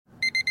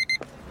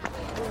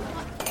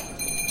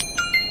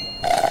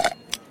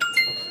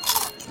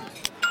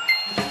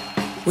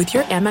With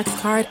your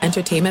Amex card,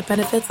 entertainment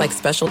benefits like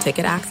special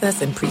ticket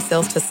access and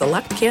pre-sales to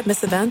select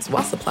can't-miss events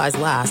while supplies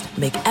last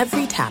make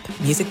every tap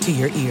music to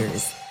your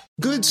ears.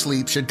 Good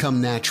sleep should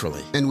come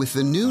naturally, and with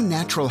the new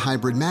Natural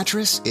Hybrid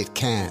mattress, it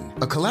can.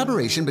 A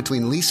collaboration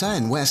between Lisa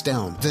and West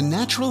Elm, the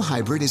Natural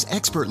Hybrid is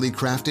expertly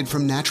crafted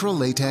from natural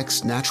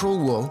latex, natural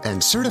wool,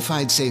 and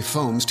certified safe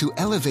foams to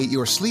elevate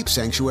your sleep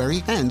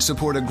sanctuary and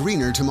support a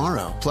greener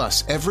tomorrow.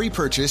 Plus, every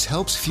purchase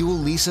helps fuel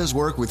Lisa's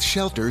work with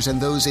shelters and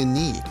those in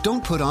need.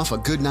 Don't put off a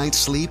good night's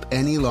sleep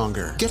any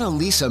longer. Get a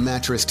Lisa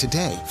mattress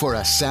today for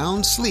a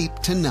sound sleep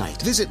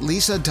tonight. Visit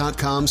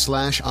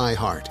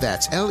lisa.com/iHeart.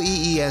 That's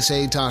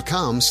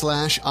LEESA.com/iHeart.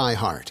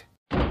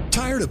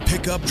 Tired of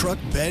pickup truck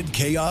bed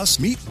chaos?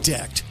 Meet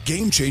Decked.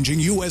 Game-changing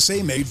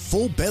USA-made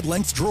full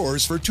bed-length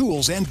drawers for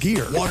tools and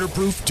gear.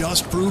 Waterproof,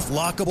 dust-proof,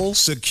 lockable,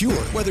 secure.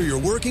 Whether you're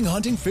working,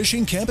 hunting,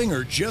 fishing, camping,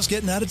 or just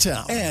getting out of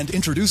town. And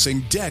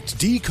introducing Decked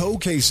Deco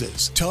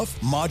cases. Tough,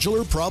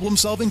 modular,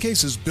 problem-solving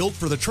cases built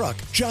for the truck,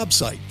 job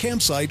site,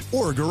 campsite,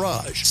 or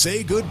garage.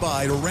 Say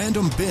goodbye to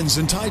random bins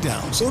and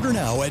tie-downs. Order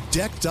now at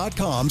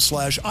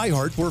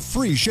decked.com/iHeart for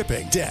free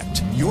shipping.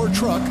 Decked. Your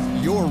truck,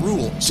 your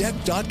rules.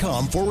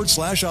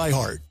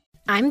 Decked.com/iHeart.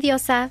 I'm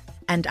Diosa.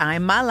 And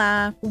I'm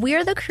Mala.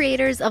 We're the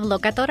creators of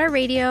Locatora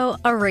Radio,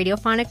 a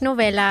radiophonic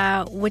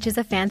novela, which is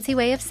a fancy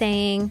way of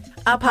saying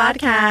a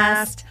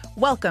podcast.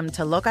 Welcome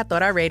to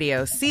Locatora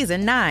Radio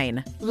Season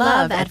 9.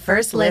 Love at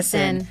First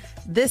Listen.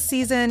 This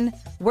season,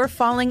 we're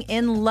falling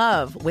in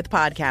love with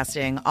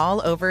podcasting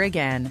all over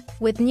again.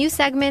 With new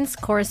segments,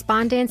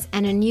 correspondence,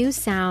 and a new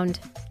sound.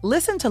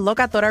 Listen to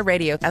Locatora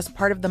Radio as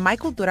part of the My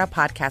Cultura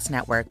Podcast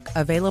Network,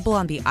 available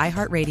on the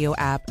iHeartRadio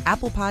app,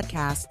 Apple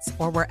Podcasts,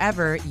 or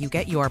wherever you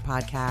get your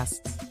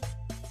podcasts.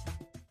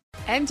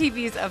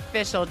 MTV's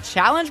official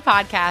Challenge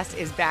podcast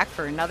is back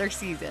for another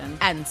season.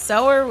 And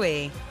so are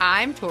we.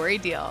 I'm Tori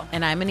Deal.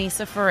 And I'm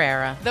Anissa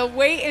Ferreira. The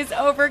wait is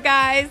over,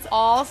 guys.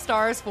 All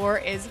Stars 4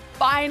 is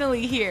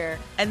finally here.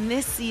 And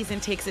this season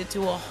takes it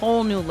to a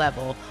whole new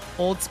level.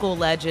 Old school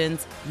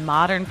legends,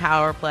 modern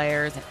power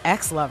players, and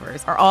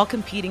ex-lovers are all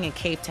competing in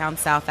Cape Town,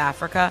 South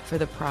Africa for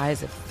the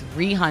prize of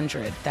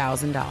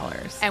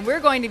 $300,000. And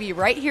we're going to be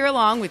right here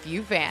along with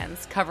you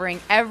fans,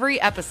 covering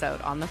every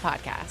episode on the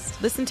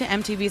podcast. Listen to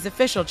MTV's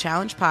official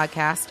Challenge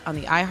podcast on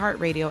the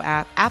iHeartRadio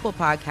app, Apple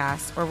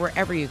Podcasts, or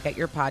wherever you get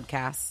your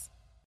podcasts.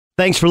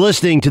 Thanks for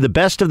listening to the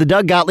Best of the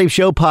Doug Gottlieb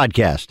Show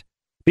podcast.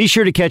 Be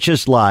sure to catch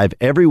us live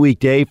every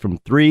weekday from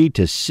 3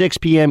 to 6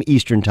 p.m.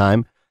 Eastern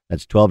Time.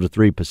 That's 12 to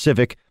 3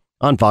 Pacific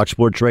on Fox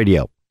Sports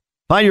Radio.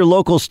 Find your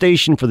local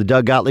station for the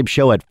Doug Gottlieb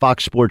Show at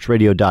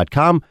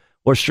foxsportsradio.com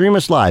or stream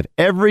us live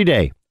every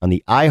day on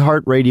the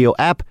iHeartRadio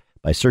app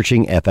by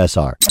searching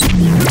FSR.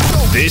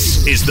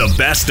 This is the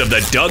Best of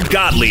the Doug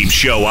Gottlieb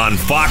Show on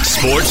Fox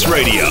Sports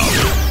Radio.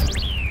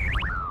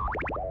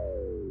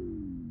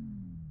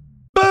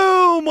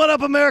 Boom! What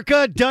up,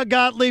 America? Doug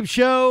Gottlieb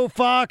Show,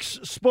 Fox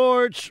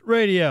Sports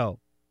Radio.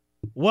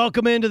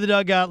 Welcome into the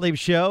Doug Gottlieb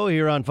Show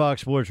here on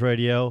Fox Sports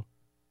Radio.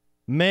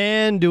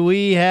 Man, do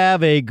we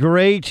have a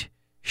great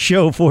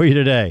show for you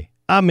today.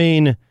 I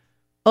mean,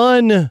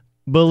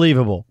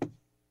 unbelievable.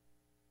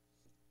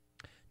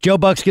 Joe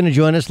Buck's going to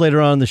join us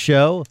later on in the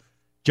show.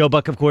 Joe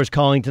Buck, of course,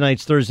 calling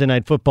tonight's Thursday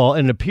Night Football,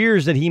 and it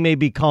appears that he may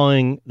be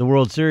calling the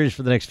World Series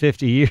for the next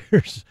 50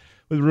 years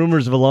with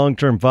rumors of a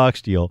long-term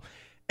Fox deal.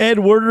 Ed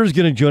Werder is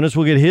going to join us.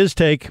 We'll get his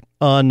take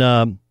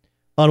on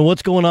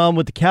what's going on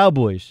with the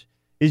Cowboys.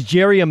 Is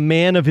Jerry a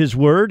man of his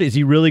word? Is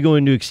he really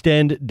going to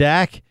extend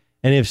Dak?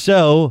 And if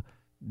so,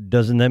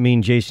 doesn't that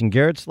mean Jason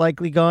Garrett's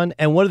likely gone?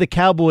 And what do the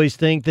Cowboys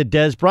think that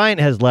Dez Bryant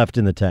has left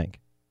in the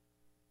tank?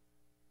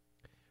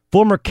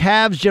 Former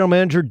Cavs general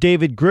manager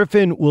David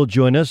Griffin will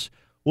join us.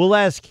 We'll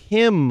ask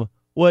him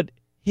what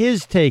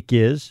his take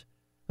is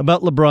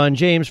about LeBron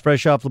James,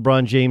 fresh off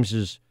LeBron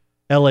James's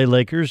L.A.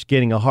 Lakers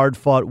getting a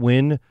hard-fought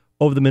win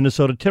over the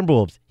Minnesota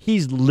Timberwolves.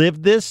 He's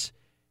lived this.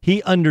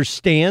 He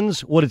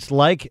understands what it's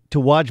like to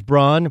watch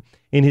Bron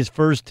in his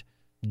first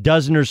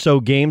dozen or so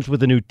games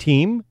with a new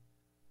team.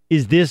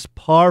 Is this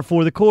par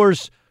for the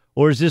course,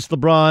 or is this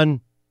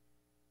LeBron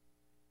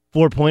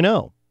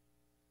 4.0?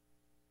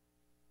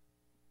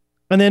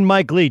 And then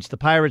Mike Leach, the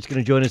Pirates, going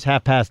to join us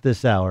half past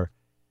this hour.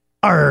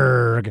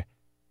 Arrgh.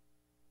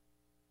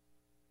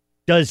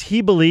 Does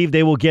he believe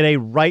they will get a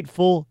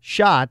rightful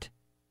shot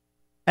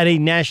at a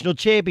national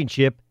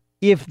championship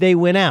if they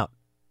win out?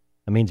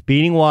 That means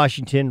beating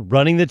Washington,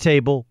 running the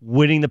table,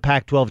 winning the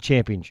Pac-12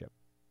 championship.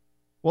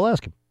 We'll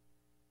ask him.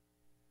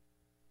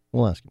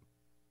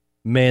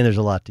 Man, there's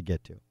a lot to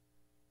get to.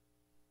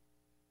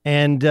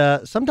 And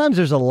sometimes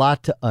there's a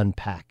lot to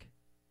unpack,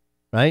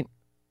 right?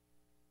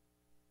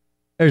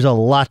 There's a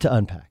lot to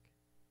unpack.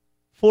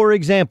 For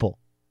example,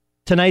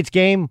 tonight's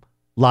game,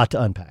 lot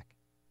to unpack.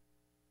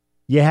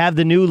 You have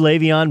the new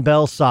Le'Veon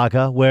Bell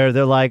saga where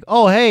they're like,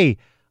 oh, hey,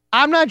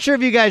 I'm not sure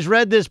if you guys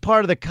read this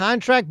part of the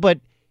contract, but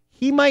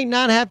he might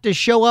not have to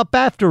show up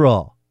after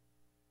all.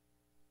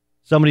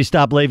 Somebody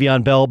stopped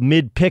Le'Veon Bell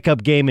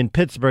mid-pickup game in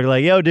Pittsburgh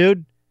like, yo,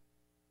 dude,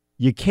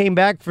 you came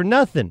back for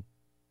nothing.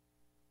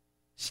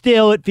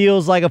 Still, it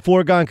feels like a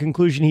foregone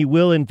conclusion. He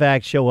will, in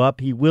fact, show up.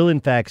 He will, in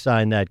fact,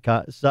 sign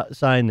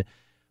the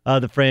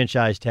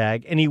franchise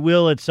tag, and he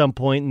will at some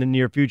point in the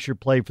near future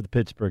play for the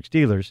Pittsburgh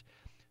Steelers.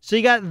 So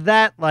you got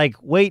that, like,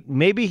 wait,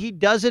 maybe he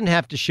doesn't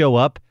have to show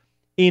up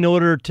in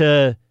order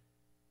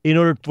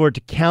for it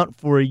to count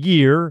for a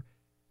year,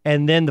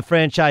 and then the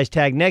franchise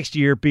tag next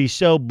year be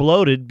so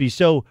bloated, be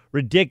so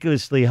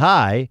ridiculously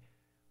high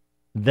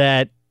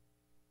that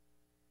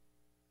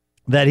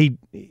he,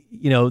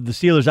 the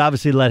Steelers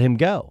obviously let him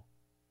go.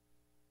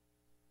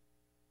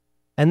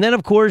 And then,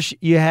 of course,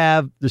 you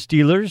have the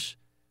Steelers,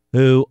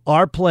 who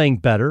are playing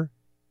better.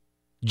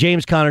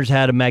 James Conner's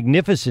had a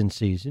magnificent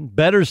season,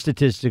 better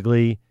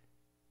statistically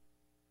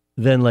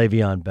than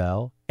Le'Veon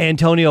Bell.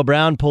 Antonio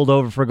Brown pulled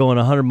over for going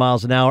 100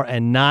 miles an hour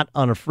and not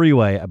on a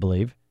freeway, I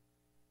believe.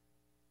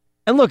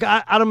 And look,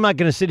 I'm not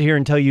going to sit here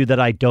and tell you that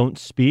I don't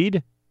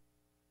speed.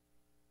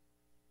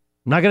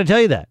 I'm not going to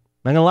tell you that.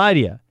 I'm not going to lie to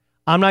you.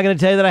 I'm not going to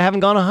tell you that I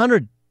haven't gone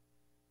 100.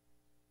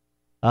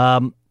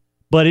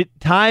 But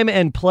time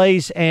and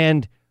place,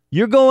 and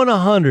you're going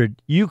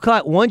 100.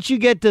 Once you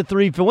get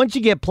to once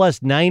you get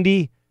plus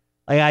 90,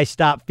 I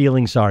stop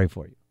feeling sorry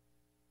for you.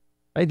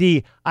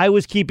 Right? I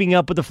was keeping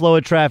up with the flow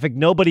of traffic.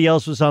 Nobody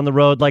else was on the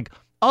road. Like,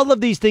 all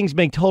of these things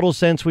make total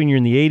sense when you're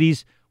in the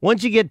 80s.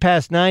 Once you get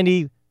past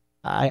 90,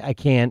 I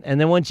can't. And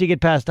then once you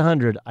get past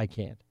 100, I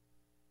can't.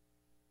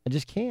 I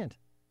just can't.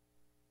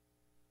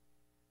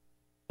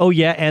 Oh,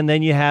 yeah, and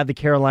then you have the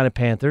Carolina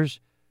Panthers,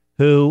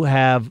 who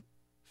have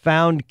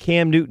found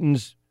Cam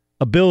Newton's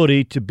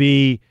ability to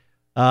be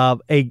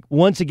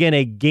once again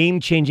a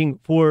game-changing,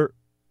 for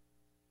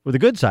the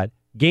good side,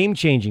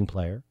 game-changing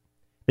player.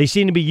 They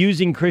seem to be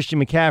using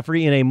Christian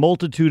McCaffrey in a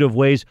multitude of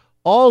ways,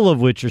 all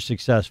of which are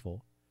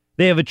successful.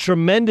 They have a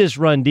tremendous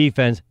run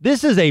defense.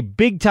 This is a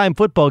big-time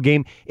football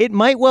game. It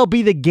might well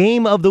be the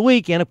game of the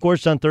week, and, of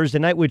course, on Thursday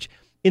night, which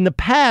in the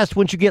past,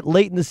 once you get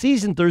late in the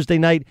season, Thursday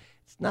night,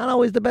 it's not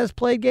always the best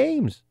played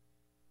games.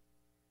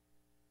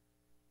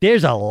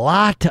 There's a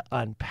lot to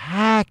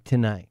unpack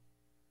tonight.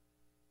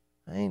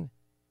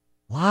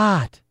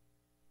 Lot.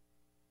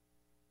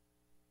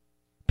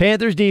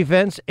 Panthers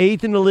defense,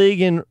 8th in the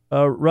league in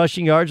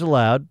rushing yards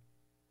allowed,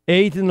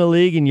 8th in the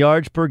league in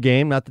yards per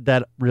game. Not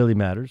that really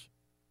matters.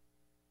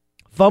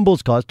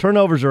 Fumbles caused.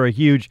 Turnovers are a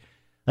huge.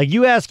 Like,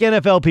 you ask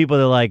NFL people,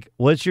 they're like,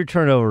 what's your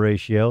turnover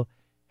ratio?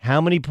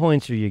 How many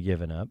points are you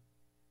giving up?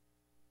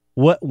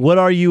 What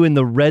are you in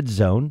the red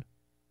zone?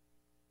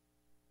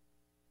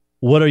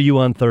 What are you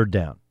on third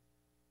down?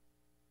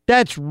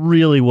 That's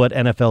really what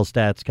NFL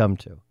stats come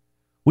to.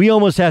 We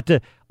almost have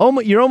to,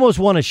 you almost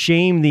want to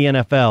shame the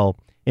NFL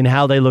in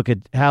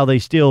how they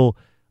still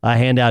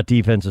hand out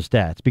defensive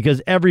stats,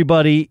 because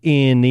everybody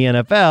in the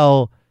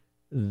NFL,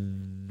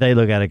 they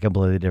look at it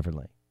completely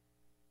differently.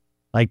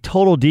 Like,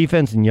 total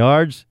defense and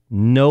yards,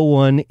 no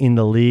one in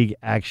the league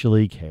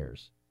actually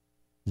cares.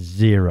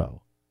 Zero.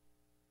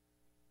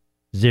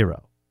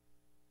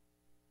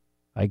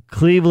 Like,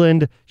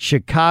 Cleveland,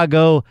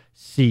 Chicago,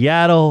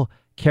 Seattle,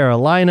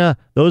 Carolina,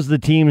 those are the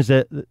teams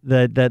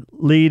that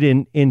lead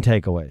in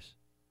takeaways.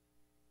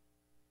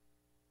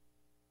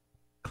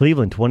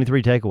 Cleveland,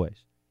 23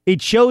 takeaways.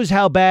 It shows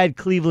how bad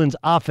Cleveland's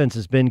offense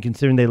has been,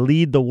 considering they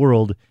lead the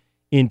world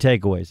in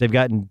takeaways. They've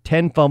gotten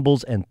 10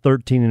 fumbles and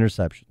 13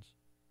 interceptions.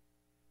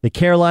 The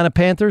Carolina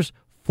Panthers,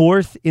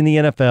 4th in the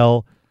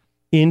NFL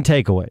in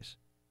takeaways,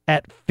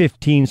 at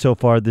 15 so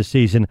far this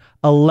season,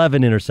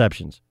 11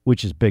 interceptions,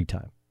 which is big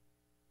time.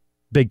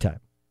 Big time.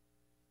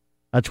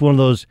 That's one of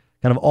those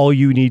kind of all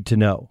you need to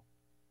know.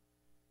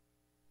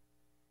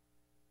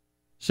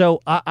 So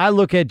I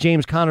look at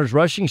James Conner's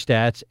rushing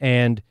stats,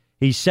 and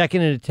he's 2nd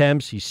in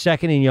attempts. He's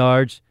 2nd in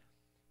yards.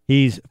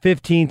 He's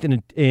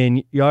 15th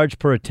in yards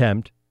per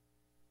attempt.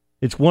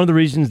 It's one of the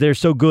reasons they're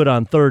so good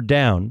on third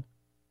down.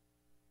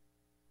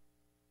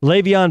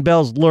 Le'Veon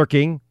Bell's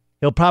lurking.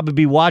 He'll probably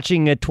be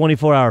watching at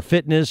 24 Hour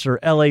Fitness or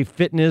LA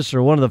Fitness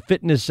or one of the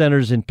fitness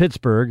centers in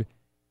Pittsburgh.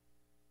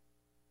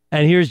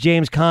 And here's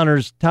James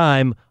Conner's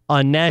time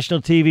on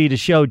national TV to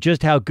show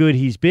just how good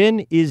he's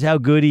been, is how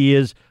good he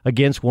is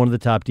against one of the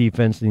top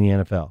defenses in the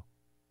NFL.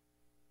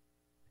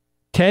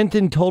 10th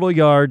in total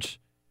yards,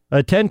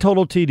 10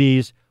 total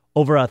TDs,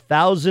 over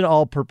 1,000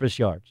 all-purpose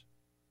yards.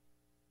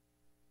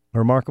 A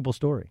remarkable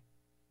story.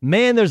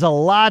 Man, there's a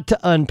lot to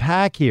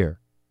unpack here.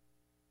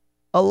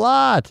 A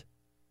lot.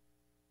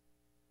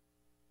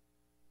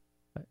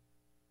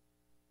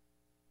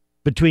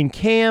 Between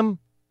Cam,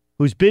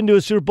 who's been to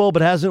a Super Bowl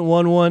but hasn't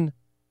won one,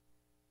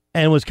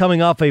 and was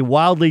coming off a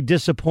wildly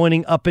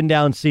disappointing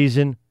up-and-down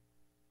season,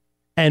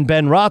 and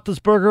Ben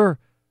Roethlisberger,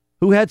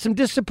 who had some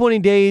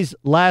disappointing days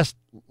last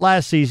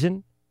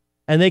season,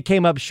 and they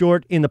came up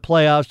short in the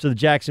playoffs to the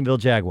Jacksonville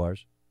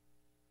Jaguars.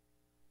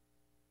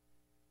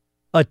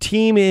 A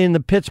team in the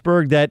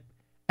Pittsburgh that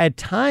at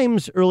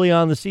times early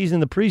on in the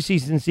season, the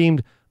preseason,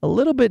 seemed a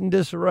little bit in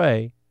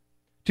disarray,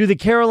 to the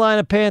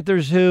Carolina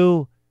Panthers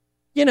who,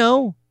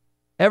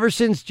 ever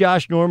since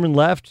Josh Norman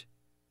left,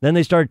 then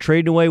they started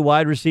trading away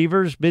wide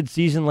receivers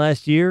mid-season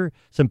last year,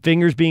 some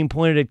fingers being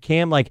pointed at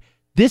Cam. Like,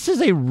 This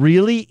is a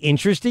really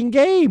interesting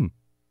game.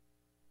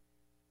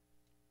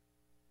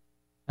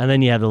 And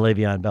then you have the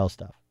Le'Veon Bell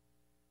stuff.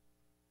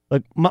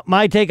 Look,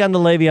 my take on the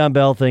Le'Veon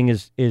Bell thing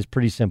is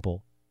pretty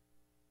simple.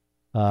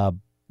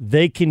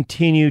 They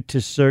continue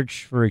to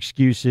search for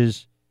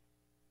excuses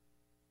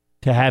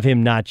to have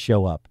him not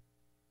show up.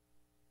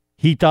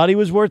 He thought he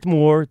was worth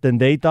more than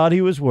they thought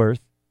he was worth.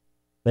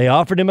 They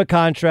offered him a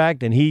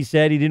contract, and he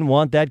said he didn't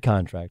want that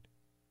contract.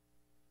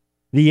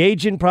 The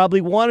agent probably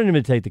wanted him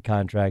to take the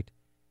contract,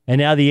 and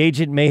now the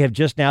agent may have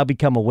just now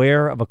become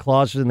aware of a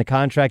clause in the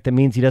contract that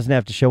means he doesn't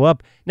have to show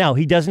up. Now,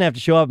 he doesn't have to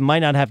show up, might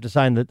not have to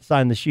sign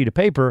the sheet of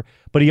paper,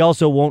 but he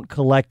also won't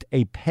collect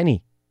a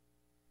penny,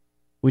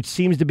 which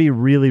seems to be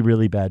really,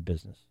 really bad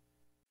business.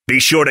 Be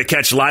sure to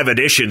catch live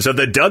editions of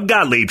the Doug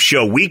Gottlieb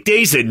Show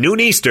weekdays at noon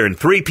Eastern,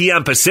 3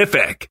 p.m.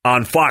 Pacific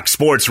on Fox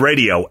Sports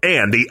Radio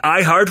and the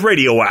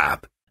iHeartRadio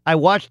app. I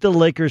watched the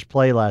Lakers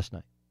play last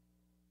night.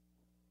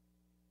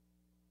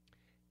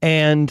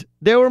 And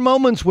there were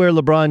moments where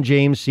LeBron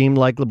James seemed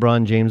like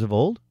LeBron James of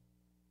old.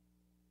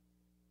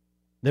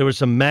 There were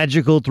some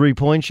magical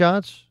three-point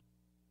shots.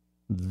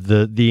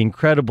 The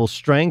incredible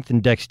strength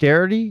and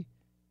dexterity.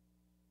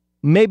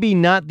 Maybe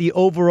not the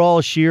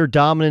overall sheer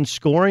dominant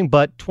scoring,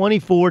 but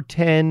 24,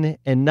 10,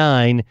 and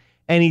 9.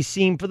 And he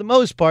seemed, for the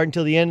most part,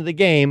 until the end of the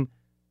game,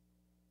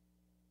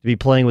 to be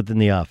playing within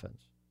the offense.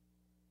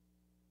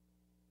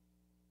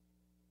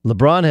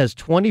 LeBron has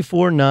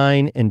 24,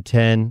 9, and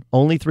 10,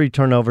 only 3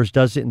 turnovers,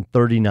 does it in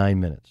 39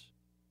 minutes.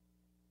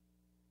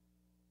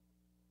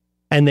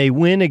 And they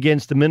win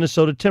against the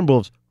Minnesota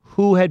Timberwolves,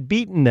 who had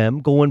beaten them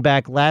going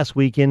back last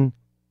week in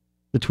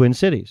the Twin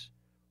Cities.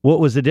 What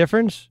was the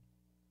difference?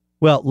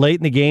 Well, late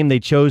in the game, they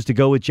chose to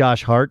go with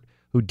Josh Hart,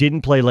 who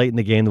didn't play late in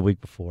the game the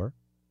week before.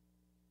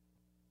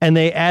 And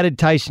they added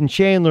Tyson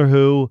Chandler,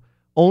 who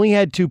only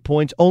had 2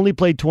 points, only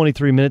played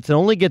 23 minutes, and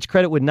only gets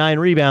credit with 9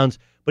 rebounds,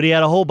 but he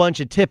had a whole bunch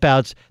of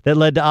tip-outs that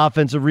led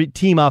to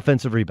team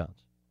offensive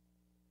rebounds.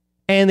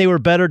 And they were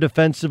better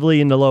defensively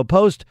in the low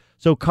post,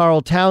 so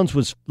Karl Towns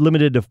was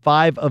limited to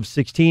 5 of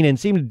 16 and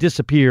seemed to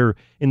disappear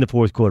in the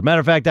fourth quarter. Matter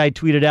of fact, I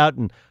tweeted out,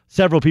 and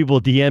several people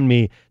DM'd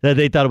me that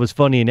they thought it was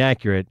funny and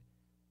accurate.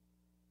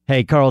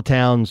 Hey, Karl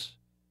Towns,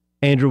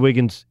 Andrew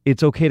Wiggins,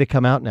 it's okay to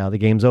come out now. The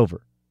game's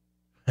over.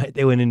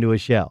 They went into a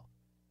shell.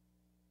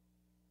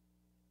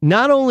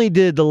 Not only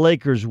did the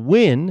Lakers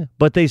win,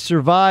 but they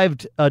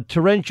survived a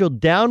torrential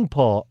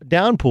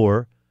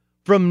downpour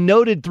from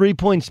noted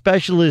three-point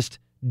specialist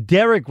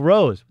Derrick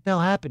Rose. What the hell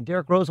happened?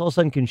 Derrick Rose all of a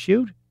sudden can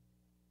shoot?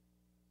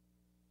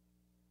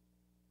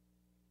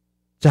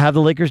 So have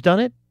the Lakers done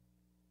it?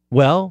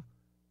 Well,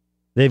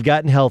 they've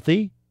gotten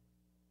healthy.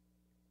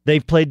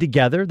 They've played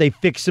together. They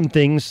fixed some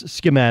things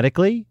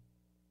schematically.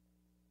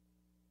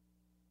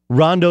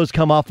 Rondo's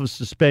come off of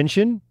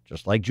suspension,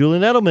 just like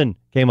Julian Edelman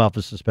came off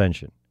of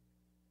suspension.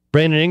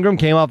 Brandon Ingram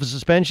came off of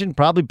suspension,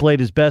 probably played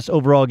his best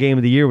overall game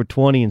of the year with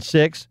 20 and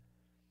 6.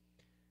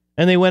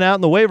 And they went out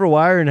in the waiver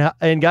wire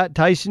and got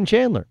Tyson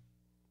Chandler.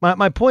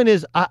 My point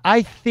is,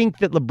 I think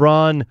that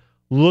LeBron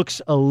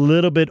looks a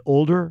little bit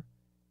older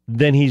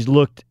than he's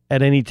looked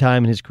at any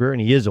time in his career,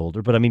 and he is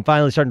older, but I mean,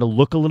 finally starting to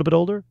look a little bit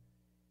older.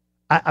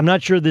 I'm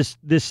not sure this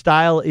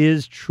style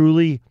is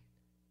truly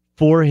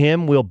for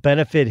him, will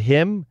benefit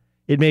him.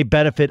 It may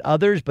benefit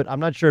others, but I'm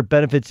not sure it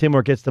benefits him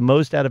or gets the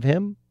most out of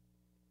him.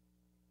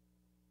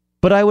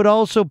 But I would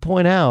also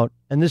point out,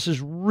 and this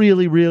is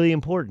really, really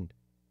important,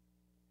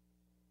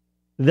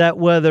 that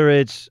whether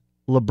it's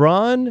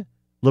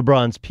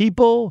LeBron's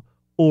people,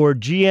 or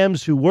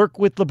GMs who work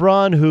with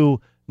LeBron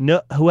who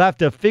have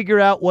to figure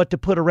out what to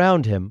put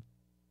around him,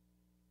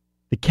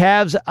 the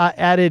Cavs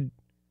added,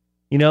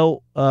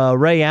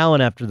 Ray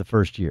Allen after the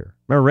first year.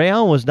 Remember, Ray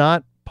Allen was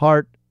not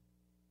part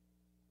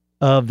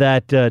of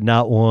that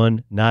not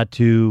 1, not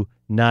 2,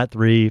 not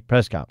 3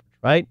 press conference,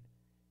 right?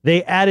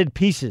 They added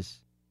pieces.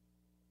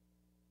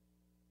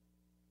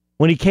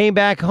 When he came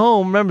back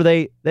home, remember,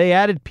 they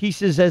added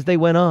pieces as they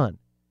went on.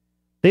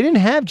 They didn't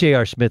have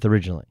J.R. Smith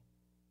originally.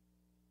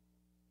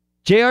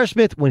 J.R.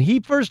 Smith, when he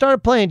first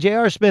started playing,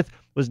 J.R. Smith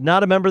was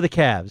not a member of the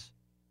Cavs.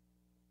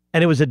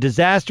 And it was a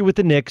disaster with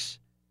the Knicks,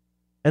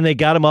 and they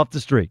got him off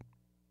the street.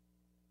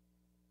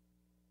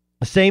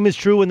 The same is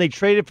true when they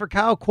traded for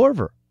Kyle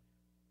Korver.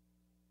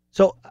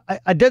 So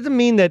it doesn't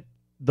mean that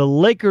the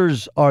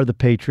Lakers are the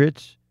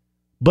Patriots,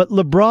 but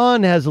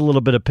LeBron has a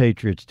little bit of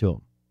Patriots to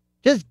him.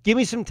 Just give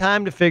me some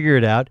time to figure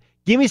it out.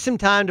 Give me some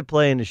time to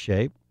play into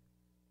shape.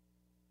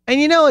 And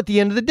at the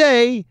end of the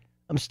day,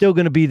 I'm still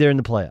going to be there in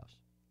the playoffs.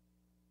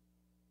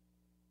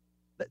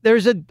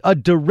 There's a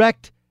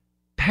direct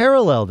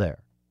parallel there.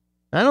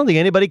 I don't think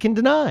anybody can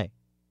deny.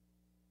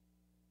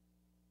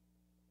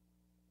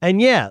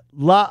 And yeah,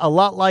 a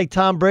lot like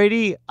Tom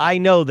Brady, I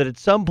know that at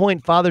some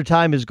point Father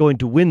Time is going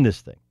to win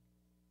this thing.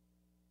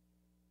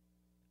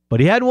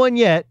 But he hadn't won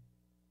yet.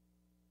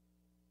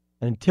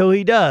 Until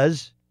he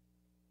does,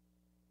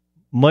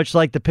 much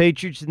like the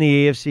Patriots in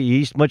the AFC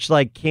East, much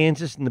like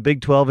Kansas in the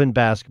Big 12 in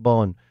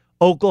basketball, and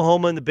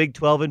Oklahoma in the Big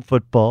 12 in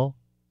football,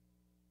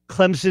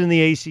 Clemson in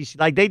the ACC,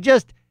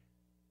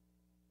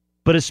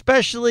 but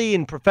especially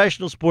in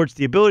professional sports,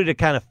 the ability to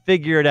kind of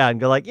figure it out and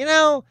go like,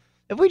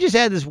 if we just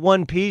add this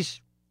one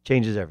piece,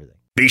 changes everything.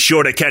 Be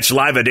sure to catch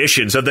live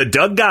editions of the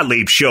Doug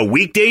Gottlieb Show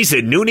weekdays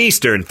at noon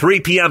Eastern, 3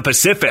 p.m.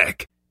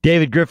 Pacific.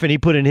 David Griffin, he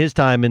put in his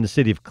time in the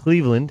city of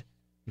Cleveland.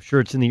 I'm sure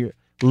it's in the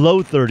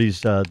low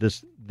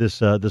 30s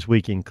this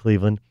week in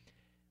Cleveland.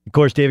 Of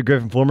course, David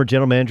Griffin, former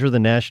general manager of the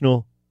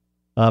National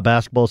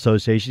Basketball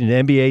Association,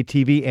 an NBA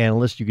TV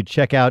analyst. You could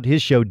check out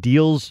his show,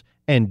 Deals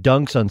and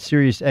Dunks, on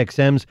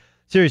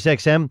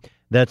SiriusXM.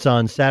 That's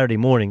on Saturday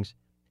mornings.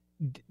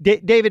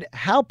 David,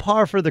 how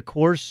par for the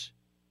course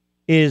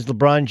is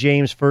LeBron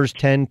James' first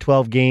 10,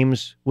 12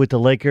 games with the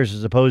Lakers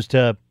as opposed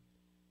to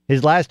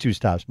his last two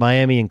stops,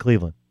 Miami and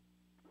Cleveland?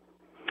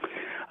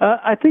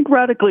 I think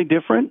radically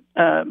different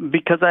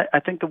because I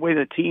think the way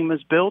the team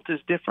is built is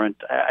different.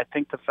 I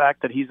think the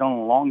fact that he's on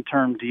a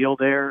long-term deal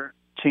there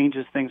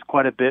changes things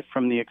quite a bit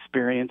from the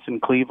experience in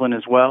Cleveland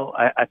as well.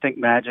 I think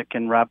Magic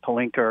and Rob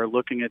Pelinka are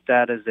looking at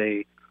that as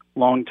a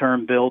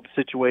long-term build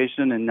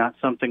situation and not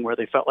something where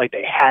they felt like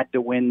they had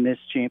to win this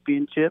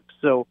championship.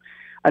 So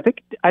I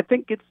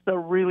think it's a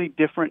really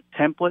different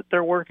template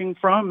they're working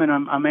from, and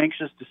I'm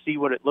anxious to see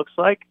what it looks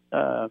like.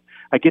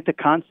 I get the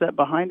concept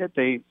behind it.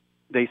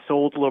 They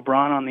sold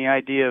LeBron on the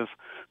idea of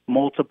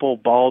multiple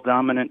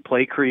ball-dominant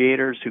play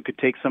creators who could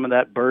take some of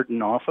that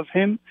burden off of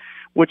him,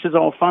 which is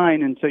all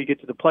fine until you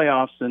get to the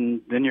playoffs,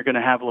 and then you're going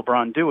to have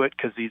LeBron do it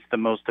because he's the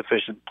most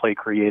efficient play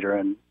creator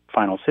in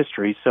finals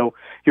history. So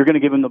you're going to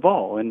give him the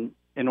ball, and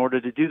in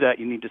order to do that,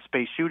 you need to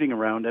space shooting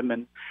around him.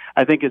 And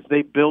I think as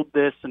they build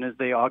this and as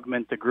they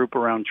augment the group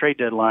around trade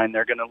deadline,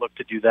 they're going to look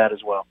to do that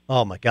as well.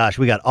 Oh, my gosh.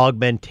 We got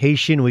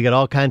augmentation. We got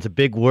all kinds of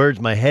big words.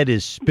 My head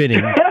is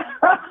spinning.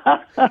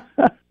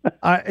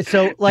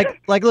 So,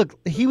 look,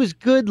 he was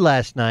good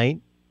last night.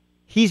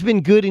 He's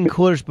been good in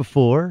quarters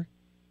before.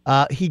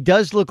 He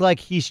does look like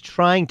he's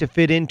trying to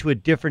fit into a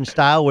different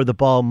style where the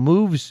ball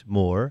moves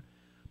more.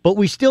 But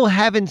we still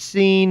haven't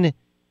seen,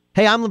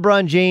 hey, I'm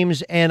LeBron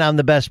James and I'm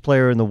the best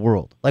player in the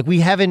world. Like, we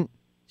haven't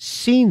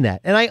seen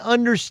that. And I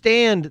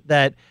understand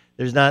that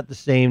there's not the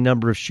same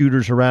number of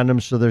shooters around him,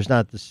 so there's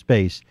not the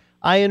space.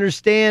 I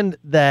understand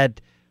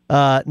that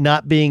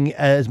not being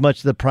as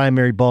much the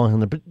primary ball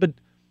handler. But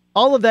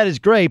all of that is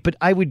great, but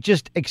I would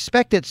just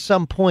expect at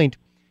some point.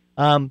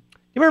 You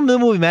remember the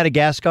movie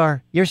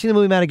Madagascar? You ever seen the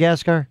movie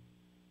Madagascar?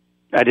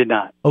 I did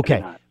not.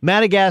 Okay.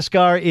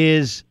 Madagascar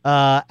is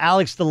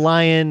Alex the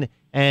lion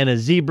and a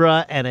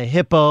zebra and a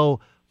hippo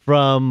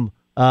from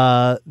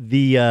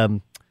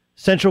the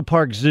Central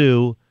Park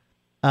Zoo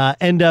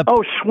end up...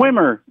 Oh,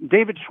 Schwimmer.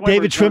 David Schwimmer.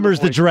 David Schwimmer's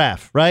the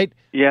giraffe, right?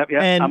 Yeah,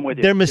 and I'm with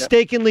you. They're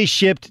mistakenly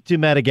shipped to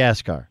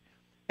Madagascar.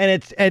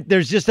 And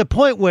there's just a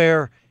point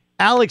where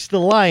Alex the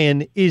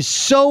lion is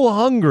so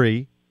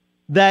hungry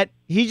that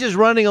he's just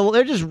running.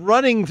 They're just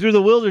running through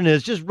the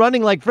wilderness, just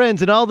running like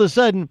friends. And all of a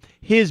sudden,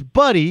 his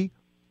buddy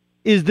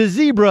is the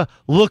zebra,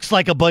 looks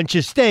like a bunch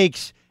of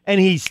steaks, and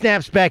he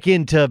snaps back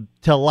into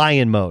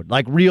lion mode,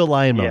 like real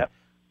lion mode. Yep.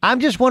 I'm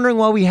just wondering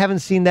why we haven't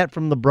seen that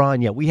from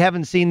LeBron yet. We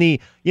haven't seen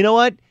you know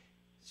what?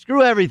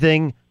 Screw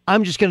everything.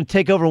 I'm just going to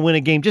take over and win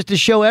a game just to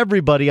show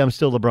everybody I'm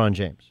still LeBron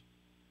James.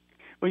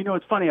 Well,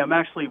 it's funny. I'm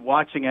actually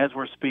watching, as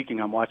we're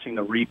speaking, I'm watching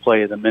the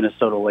replay of the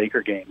Minnesota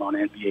Laker game on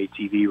NBA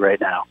TV right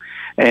now.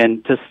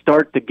 And to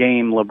start the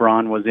game,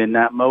 LeBron was in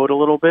that mode a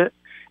little bit.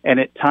 And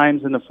at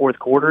times in the fourth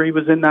quarter, he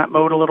was in that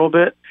mode a little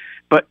bit.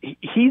 But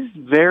he's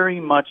very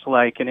much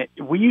like,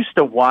 we used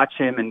to watch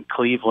him in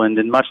Cleveland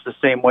in much the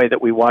same way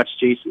that we watched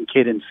Jason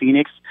Kidd in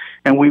Phoenix,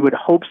 and we would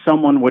hope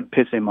someone would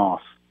piss him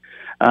off.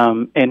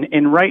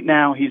 And right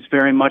now, he's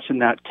very much in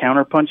that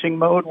counterpunching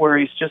mode where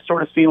he's just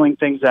sort of feeling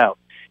things out.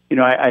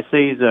 I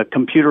say he's a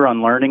computer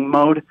on learning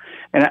mode,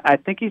 and I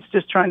think he's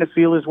just trying to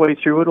feel his way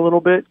through it a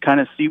little bit, kind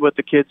of see what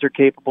the kids are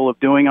capable of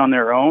doing on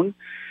their own.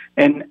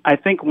 And I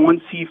think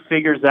once he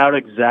figures out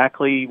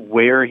exactly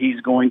where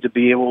he's going to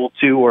be able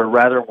to, or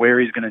rather where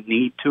he's going to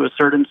need to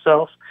assert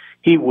himself,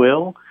 he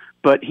will.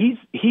 But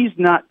he's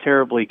not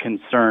terribly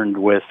concerned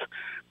with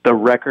the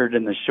record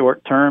in the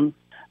short term.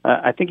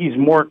 I think he's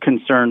more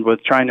concerned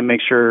with trying to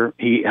make sure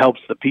he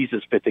helps the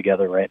pieces fit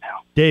together right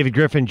now. David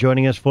Griffin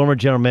joining us, former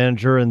general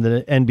manager in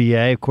the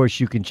NBA. Of course,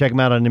 you can check him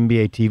out on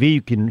NBA TV.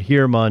 You can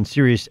hear him on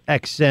Sirius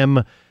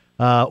XM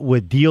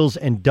with Deals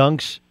and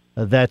Dunks.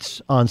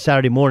 That's on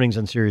Saturday mornings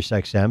on Sirius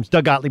XM. It's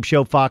Doug Gottlieb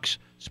Show, Fox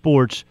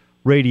Sports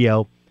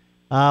Radio.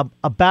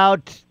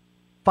 About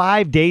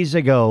 5 days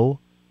ago,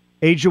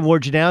 Adrian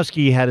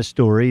Wojnarowski had a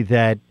story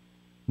that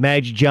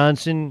Magic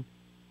Johnson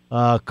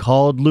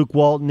called Luke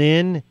Walton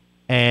in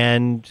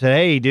and said,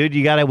 hey, dude,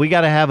 we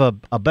got to have a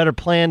better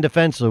plan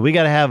defensively. We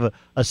got to have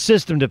a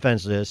system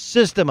defensively, a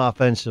system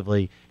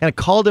offensively. Kind of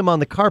called him on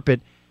the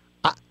carpet.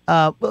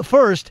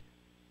 First,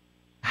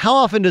 how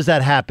often does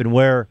that happen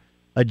where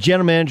a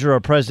general manager or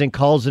a president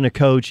calls in a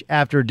coach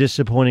after a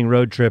disappointing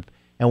road trip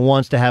and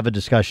wants to have a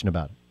discussion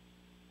about it?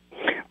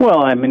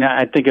 Well,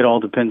 I think it all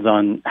depends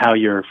on how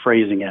you're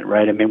phrasing it,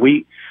 right?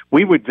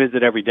 We would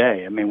visit every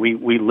day.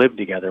 We live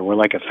together. We're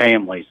like a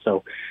family.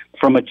 So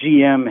from a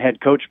GM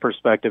head coach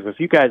perspective, if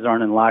you guys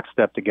aren't in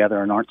lockstep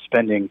together and aren't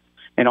spending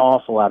an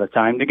awful lot of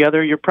time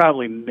together, you're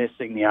probably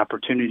missing the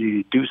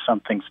opportunity to do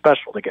something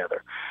special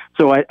together.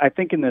 So I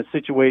think in the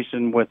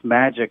situation with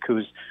Magic,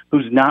 who's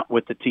not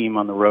with the team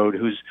on the road,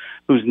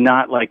 who's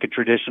not like a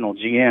traditional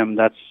GM,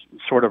 that's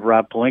sort of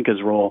Rob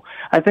Pelinka's role.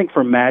 I think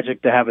for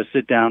Magic to have a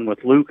sit down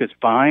with Luke is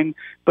fine,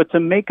 but to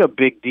make a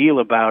big deal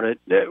about it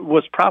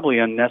was probably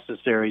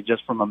unnecessary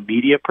just from a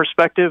media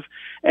perspective.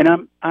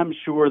 And I'm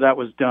sure that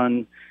was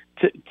done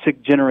to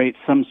generate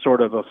some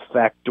sort of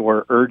effect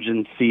or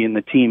urgency in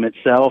the team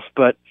itself,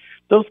 but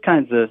those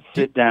kinds of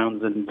sit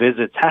downs and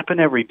visits happen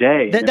every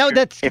day.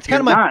 That's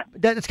kind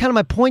of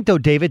my point, though,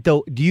 David.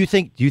 Though, do you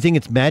think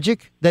it's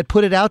Magic that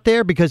put it out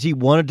there because he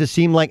wanted to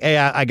seem like, hey,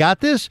 I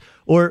got this,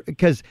 or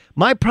because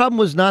my problem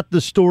was not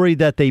the story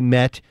that they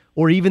met,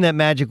 or even that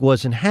Magic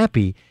wasn't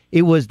happy.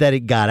 It was that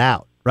it got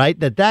out, right?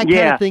 That kind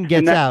of thing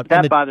gets out.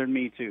 That bothered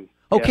me too.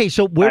 Okay,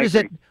 so where does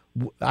that?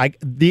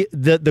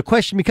 The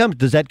question becomes: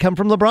 does that come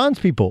from LeBron's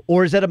people,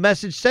 or is that a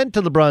message sent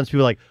to LeBron's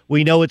people? Like,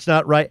 we know it's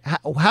not right.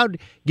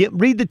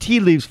 Read the tea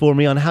leaves for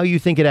me on how you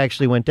think it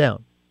actually went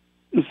down.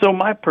 So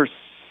my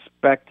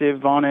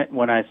perspective on it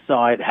when I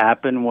saw it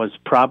happen was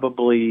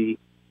probably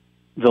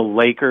the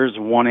Lakers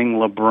wanting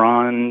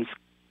LeBron's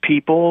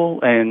people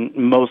and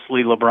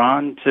mostly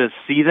LeBron to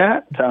see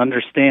that, to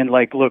understand,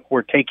 like, look,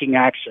 we're taking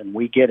action.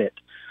 We get it.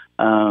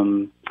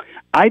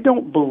 I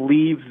don't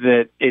believe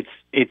that it's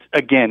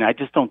again, I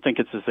just don't think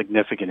it's a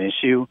significant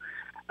issue.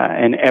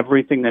 And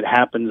everything that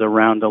happens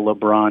around a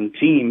LeBron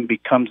team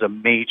becomes a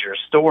major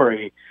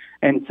story.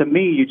 And to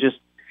me,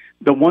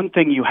 the one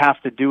thing you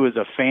have to do as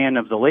a fan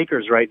of the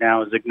Lakers right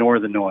now is ignore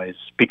the noise,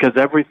 because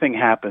everything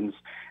happens.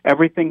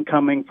 Everything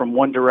coming from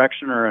one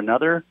direction or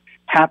another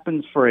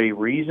happens for a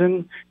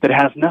reason that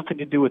has nothing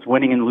to do with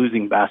winning and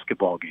losing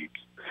basketball games.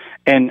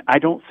 And I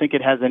don't think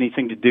it has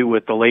anything to do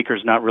with the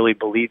Lakers not really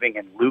believing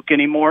in Luke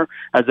anymore,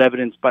 as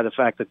evidenced by the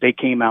fact that they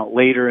came out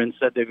later and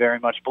said they very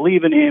much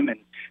believe in him, and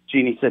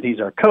Jeannie said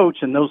he's our coach,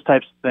 and those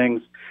types of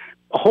things.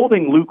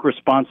 Holding Luke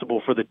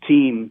responsible for the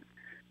team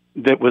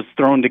that was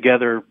thrown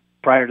together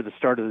prior to the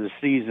start of the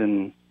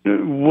season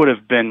would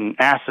have been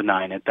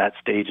asinine at that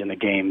stage in the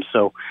game.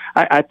 So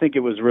I think it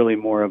was really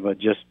more of a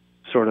just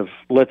sort of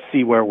let's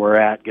see where we're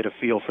at, get a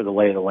feel for the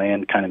lay of the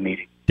land kind of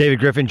meeting. David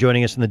Griffin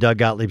joining us in the Doug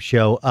Gottlieb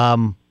Show.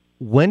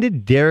 When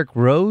did Derrick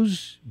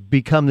Rose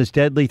become this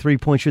deadly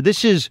three-point shooter?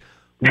 This is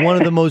one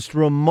of the most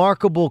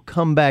remarkable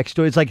comeback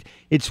stories. Like,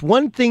 it's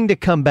one thing to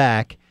come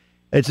back.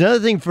 It's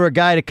another thing for a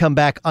guy to come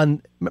back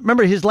on.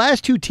 Remember, his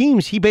last two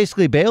teams, he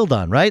basically bailed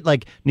on, right?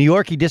 Like, New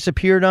York, he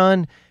disappeared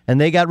on,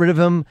 and they got rid of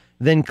him.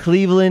 Then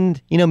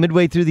Cleveland,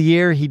 midway through the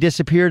year, he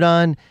disappeared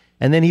on.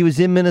 And then he was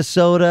in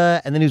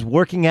Minnesota, and then he was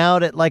working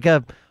out at like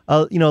a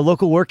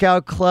local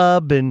workout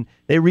club, and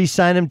they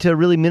re-signed him to a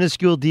really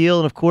minuscule deal.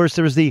 And of course,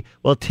 there was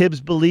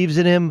Tibbs believes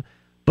in him,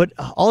 but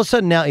all of a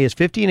sudden now he has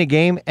 50 in a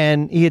game,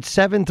 and he hit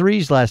 7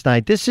 threes last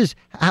night.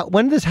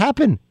 When did this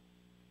happen?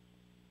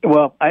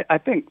 Well, I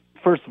think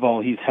first of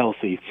all, he's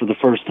healthy for the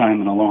first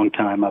time in a long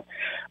time.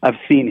 I've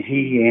seen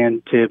he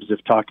and Tibbs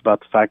have talked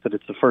about the fact that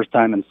it's the first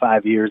time in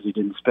 5 years he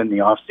didn't spend the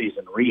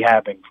offseason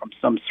rehabbing from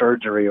some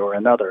surgery or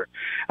another.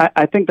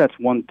 I think that's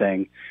one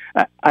thing.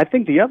 I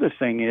think the other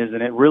thing is,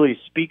 and it really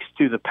speaks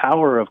to the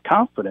power of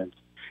confidence,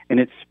 and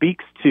it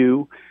speaks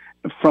to,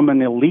 from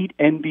an elite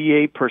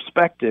NBA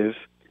perspective,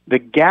 the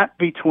gap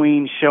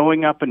between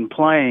showing up and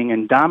playing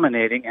and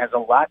dominating has a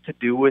lot to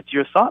do with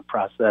your thought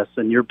process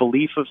and your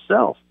belief of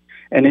self.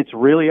 And it's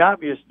really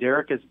obvious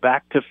Derrick is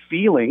back to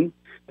feeling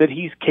that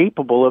he's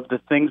capable of the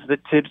things that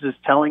Tibbs is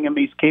telling him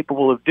he's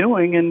capable of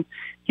doing, and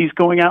he's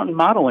going out and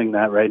modeling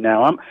that right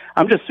now.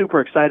 I'm just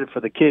super excited for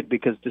the kid,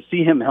 because to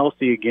see him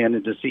healthy again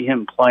and to see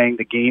him playing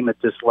the game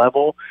at this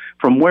level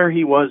from where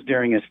he was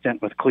during his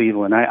stint with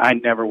Cleveland, I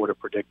never would have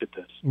predicted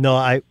this. No,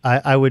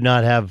 I would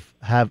not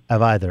have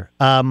either.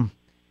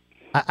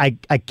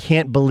 I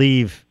can't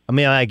believe. I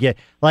mean, I get,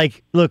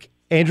 like, look,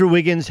 Andrew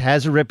Wiggins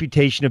has a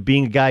reputation of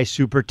being a guy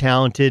super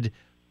talented,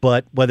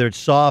 but whether it's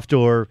soft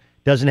or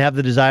doesn't have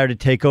the desire to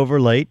take over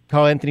late.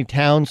 Karl Anthony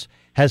Towns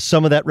has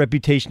some of that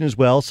reputation as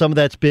well. Some of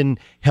that's been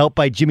helped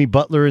by Jimmy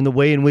Butler in the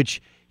way in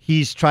which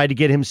he's tried to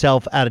get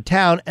himself out of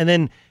town. And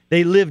then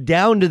they lived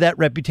down to that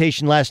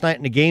reputation last night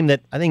in a game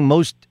that I think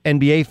most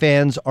NBA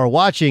fans are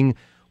watching.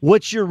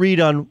 What's your read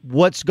on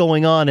what's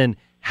going on and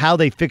how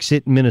they fix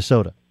it in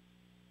Minnesota?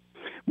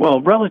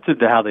 Well, relative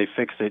to how they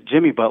fix it,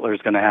 Jimmy Butler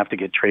is going to have to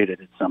get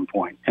traded at some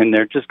point, and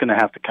they're just going to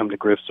have to come to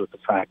grips with the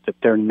fact that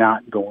they're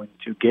not going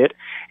to get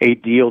a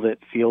deal that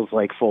feels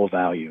like full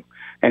value.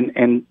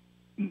 And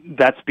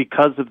that's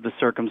because of the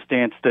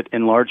circumstance that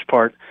in large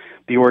part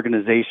the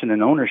organization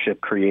and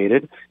ownership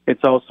created.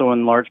 It's also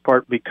in large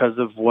part because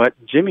of what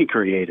Jimmy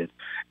created.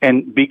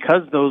 And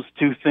because those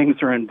two things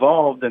are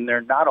involved and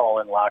they're not all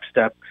in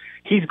lockstep,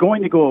 he's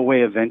going to go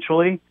away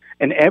eventually.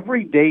 And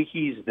every day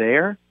he's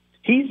there,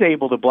 he's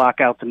able to block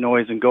out the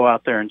noise and go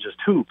out there and just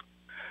hoop.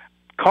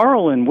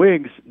 Karl and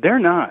Wiggs, they're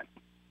not.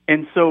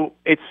 And so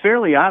it's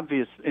fairly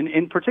obvious,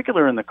 in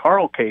particular in the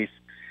Karl case,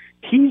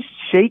 he's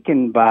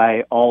shaken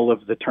by all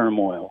of the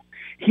turmoil.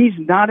 He's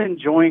not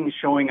enjoying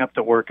showing up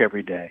to work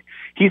every day.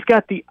 He's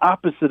got the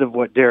opposite of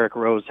what Derrick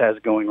Rose has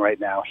going right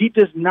now. He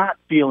does not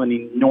feel an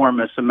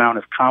enormous amount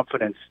of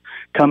confidence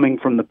coming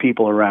from the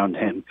people around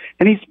him.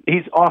 And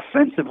he's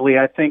offensively,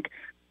 I think,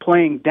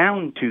 playing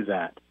down to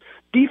that.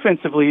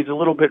 Defensively, he's a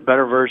little bit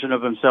better version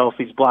of himself.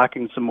 He's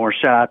blocking some more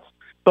shots.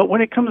 But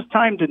when it comes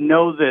time to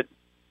know that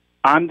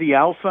I'm the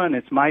alpha and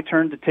it's my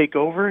turn to take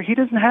over, he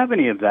doesn't have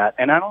any of that.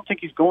 And I don't think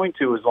he's going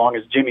to as long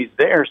as Jimmy's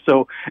there.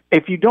 So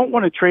if you don't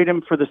want to trade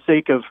him for the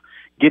sake of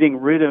getting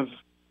rid of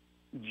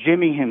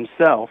Jimmy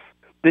himself,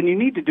 then you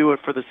need to do it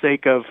for the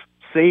sake of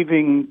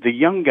saving the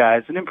young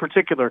guys, and in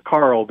particular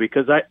Carl,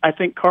 because I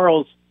think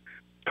Carl's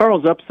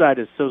upside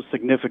is so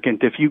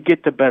significant. If you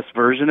get the best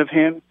version of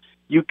him,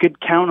 you could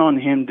count on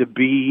him to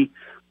be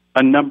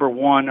a number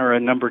one or a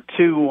number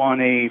two on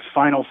a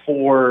Final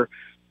Four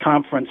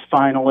conference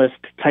finalist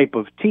type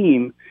of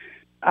team.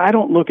 I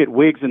don't look at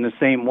Wiggs in the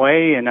same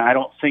way, and I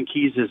don't think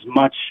he's as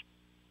much.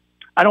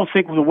 I don't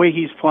think the way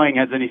he's playing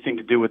has anything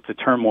to do with the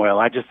turmoil.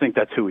 I just think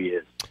that's who he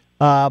is.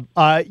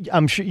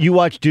 I'm sure you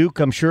watch Duke,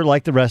 I'm sure,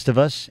 like the rest of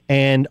us.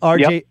 And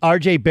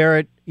RJ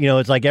Barrett,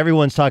 it's like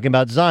everyone's talking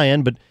about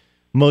Zion, but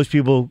most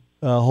people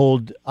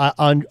hold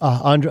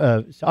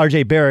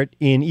RJ Barrett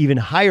in even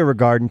higher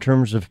regard in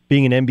terms of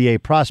being an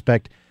NBA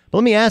prospect. But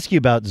let me ask you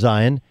about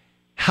Zion.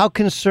 How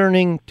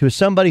concerning to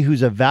somebody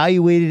who's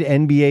evaluated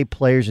NBA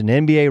players, an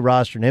NBA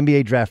roster, an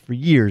NBA draft for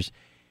years,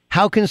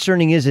 how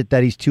concerning is it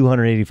that he's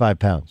 285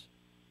 pounds?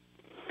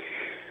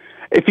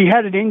 If he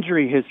had an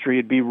injury history,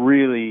 it'd be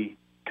really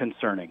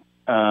concerning.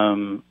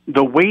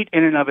 The weight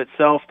in and of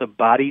itself, the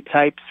body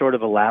type sort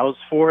of allows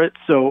for it.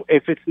 So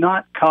if it's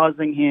not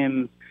causing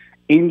him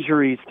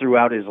injuries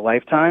throughout his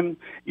lifetime,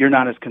 you're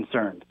not as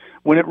concerned.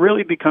 When it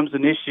really becomes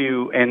an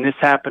issue, and this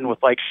happened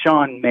with like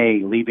Sean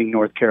May leaving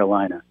North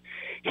Carolina,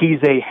 he's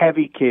a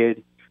heavy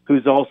kid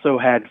who's also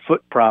had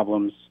foot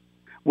problems.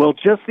 Well,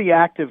 just the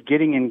act of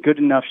getting in good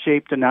enough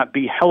shape to not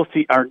be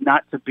healthy or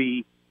not to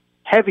be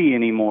heavy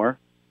anymore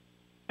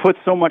puts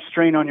so much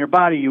strain on your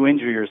body, you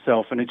injure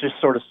yourself, and it just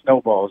sort of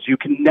snowballs. You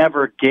can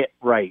never get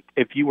right.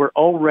 If you were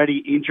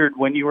already injured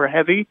when you were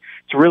heavy,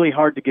 it's really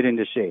hard to get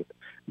into shape.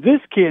 This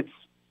kid's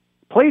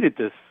played at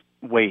this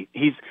weight.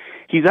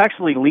 He's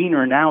actually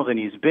leaner now than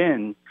he's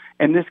been,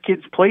 and this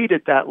kid's played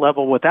at that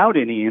level without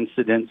any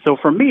incident. So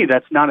for me,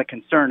 that's not a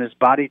concern. His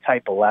body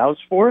type allows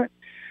for it.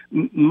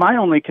 My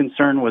only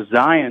concern was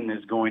Zion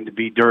is going to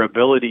be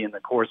durability in the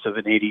course of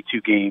an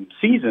 82-game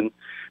season,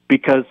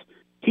 because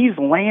he's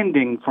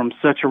landing from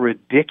such a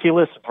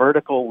ridiculous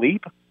vertical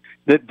leap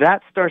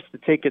that starts to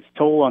take its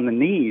toll on the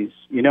knees.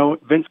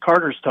 Vince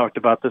Carter's talked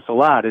about this a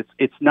lot.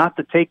 It's not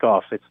the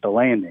takeoff, it's the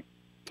landing.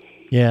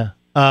 Yeah.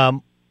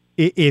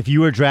 If you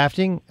were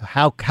drafting,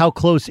 how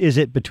close is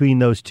it between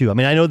those two? I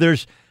mean, I know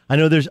there's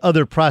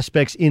other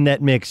prospects in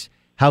that mix.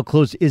 How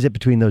close is it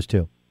between those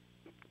two?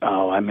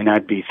 Oh, I mean,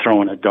 I'd be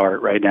throwing a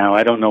dart right now.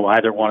 I don't know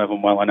either one of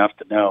them well enough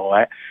to know.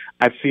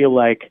 I feel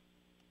like,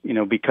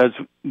 because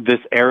this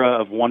era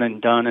of one and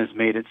done has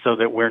made it so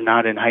that we're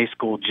not in high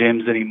school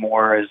gyms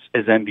anymore as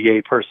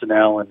NBA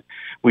personnel, and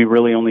we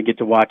really only get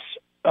to watch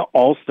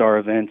all-star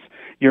events.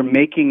 You're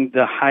making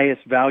the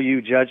highest value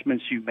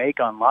judgments you make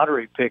on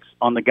lottery picks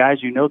on the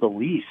guys you know the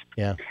least.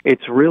 Yeah,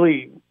 it's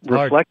really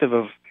reflective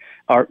of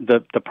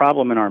the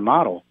problem in our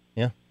model.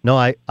 Yeah, no,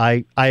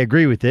 I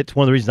agree with it. It's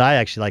one of the reasons I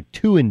actually like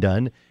two and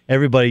done.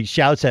 Everybody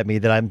shouts at me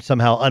that I'm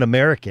somehow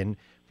un-American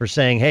for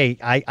saying, hey,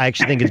 I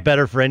actually think it's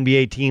better for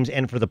NBA teams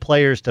and for the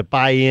players to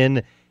buy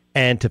in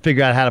and to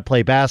figure out how to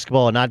play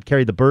basketball and not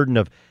carry the burden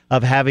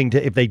of having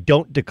to, if they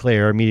don't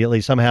declare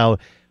immediately, somehow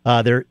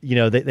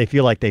they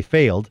feel like they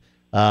failed.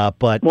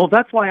 Well,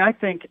 that's why I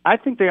think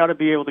they ought to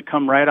be able to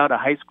come right out of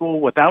high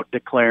school without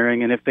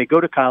declaring, and if they go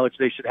to college,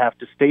 they should have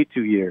to stay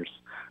 2 years.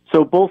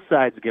 So both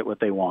sides get what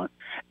they want.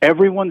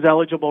 Everyone's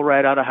eligible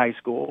right out of high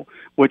school,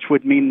 which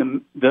would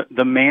mean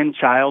the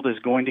man-child is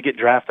going to get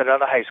drafted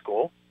out of high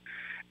school.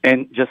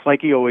 And just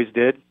like he always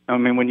did, I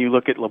mean, when you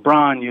look at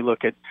LeBron, you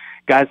look at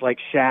guys like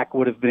Shaq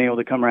would have been able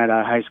to come right out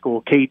of high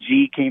school.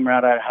 KG came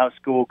right out of high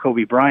school.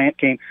 Kobe Bryant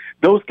came.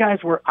 Those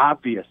guys were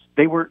obvious.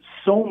 They were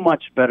so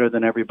much better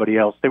than everybody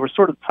else. They were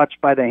sort of touched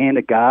by the hand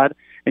of God,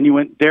 and you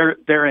went, they're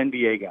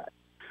NBA guys.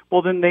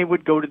 Well, then they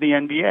would go to the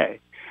NBA.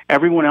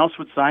 Everyone else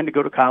would sign to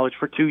go to college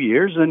for 2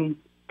 years, and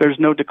there's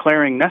no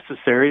declaring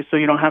necessary, so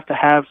you don't have to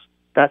have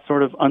that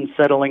sort of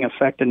unsettling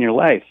effect in your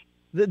life.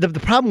 The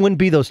problem wouldn't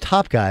be those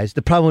top guys.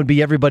 The problem would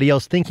be everybody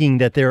else thinking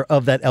that they're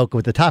of that ilk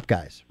with the top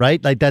guys,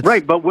 right? Like that's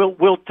right. But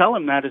we'll tell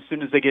them that as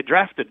soon as they get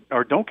drafted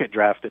or don't get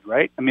drafted,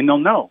 right? I mean, they'll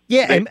know.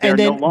 Yeah, and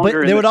then but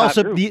there would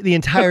also the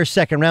entire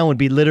second round would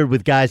be littered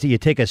with guys that you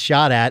take a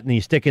shot at and you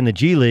stick in the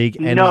G League.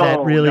 And no, that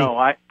really...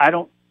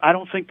 I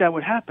don't think that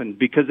would happen,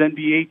 because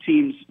NBA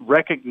teams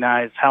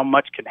recognize how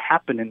much can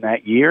happen in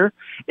that year.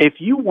 If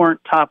you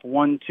weren't top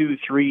 1, 2,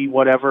 3,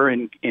 whatever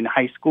in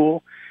high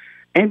school,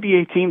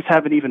 NBA teams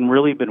haven't even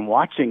really been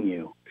watching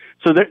you.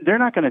 So they're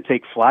not going to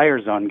take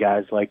flyers on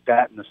guys like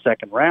that in the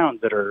second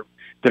round that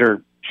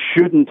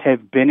shouldn't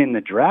have been in the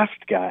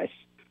draft guys.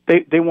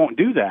 They won't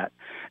do that.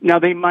 Now,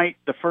 they might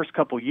the first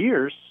couple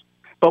years,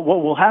 but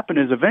what will happen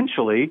is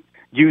eventually,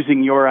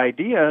 using your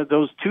idea,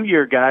 those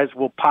 2-year guys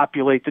will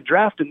populate the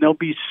draft, and they'll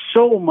be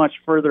so much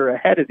further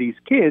ahead of these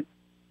kids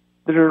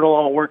that it'll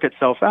all work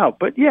itself out.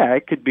 But, yeah,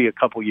 it could be a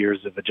couple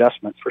years of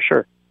adjustment for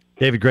sure.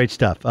 David, great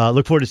stuff.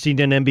 Look forward to seeing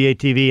you on NBA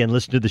TV and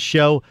listen to the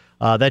show.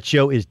 That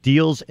show is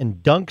Deals and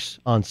Dunks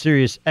on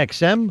Sirius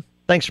XM.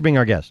 Thanks for being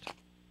our guest.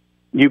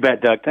 You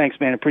bet, Doug. Thanks,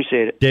 man.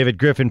 Appreciate it. David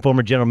Griffin,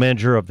 former general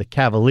manager of the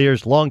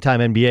Cavaliers, longtime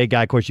NBA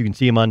guy. Of course, you can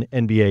see him on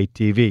NBA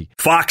TV.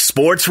 Fox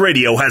Sports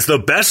Radio has the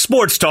best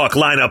sports talk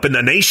lineup in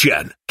the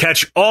nation.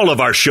 Catch all of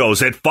our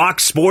shows at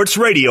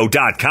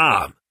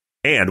foxsportsradio.com.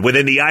 And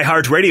within the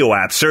iHeartRadio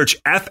app,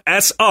 search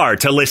FSR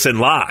to listen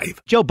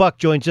live. Joe Buck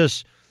joins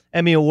us,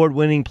 Emmy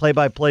Award-winning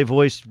play-by-play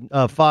voice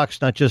of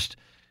Fox, not just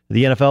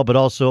the NFL, but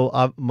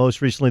also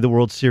most recently the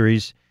World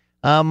Series.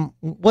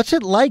 What's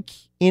it like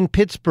in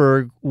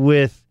Pittsburgh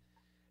with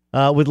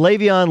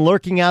Le'Veon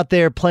lurking out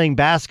there playing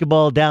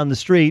basketball down the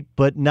street,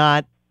 but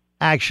not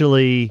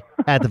actually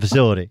at the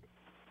facility?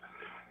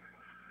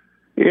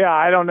 Yeah,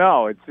 I don't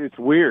know. It's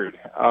weird.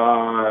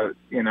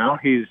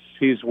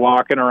 He's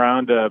walking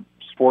around a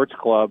sports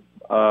club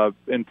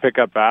and pick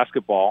up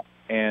basketball,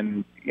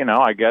 and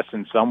I guess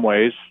in some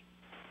ways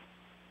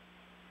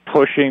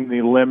pushing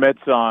the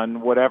limits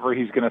on whatever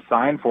he's going to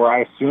sign for.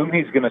 I assume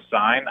he's going to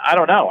sign. I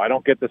don't know. I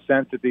don't get the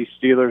sense that these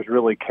Steelers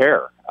really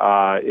care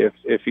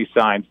if he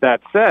signs.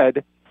 That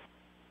said,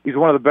 he's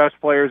one of the best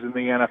players in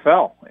the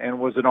NFL and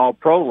was an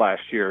All-Pro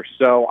last year.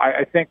 So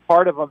I think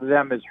part of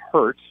them is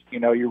hurt.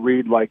 You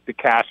read like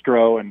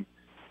DeCastro and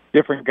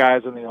different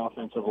guys on the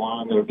offensive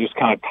line that are just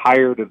kind of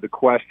tired of the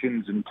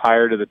questions and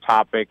tired of the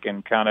topic,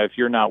 and kind of, if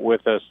you're not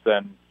with us,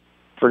 then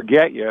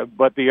forget you.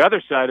 But the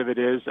other side of it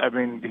is,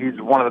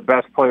 he's one of the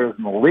best players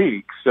in the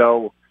league.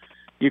 So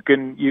you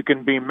can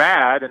be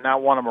mad and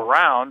not want him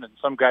around, and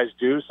some guys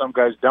do, some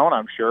guys don't,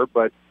 I'm sure.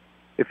 But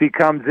if he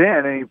comes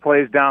in and he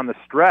plays down the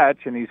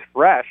stretch and he's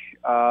fresh,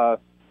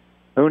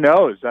 who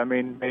knows?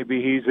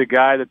 Maybe he's a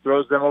guy that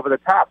throws them over the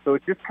top. So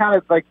it's just kind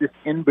of like this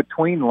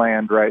in-between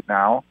land right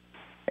now.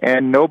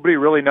 And nobody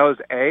really knows,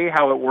 A,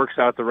 how it works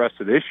out the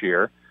rest of this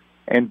year,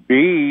 and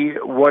B,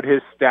 what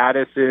his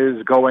status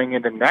is going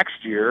into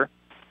next year,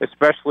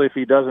 especially if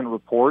he doesn't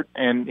report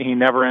and he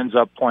never ends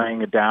up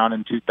playing it down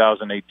in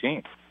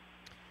 2018.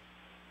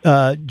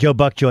 Joe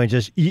Buck joins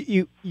us.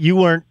 You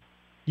weren't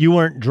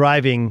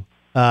driving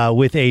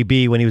with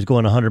AB when he was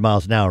going 100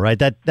 miles an hour, right?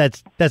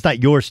 That's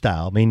not your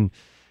style. To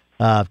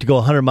go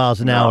 100 miles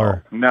an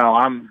hour.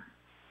 I'm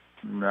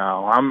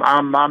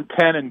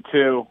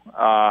 10-2.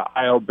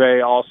 I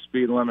obey all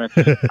speed limits.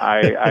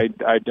 I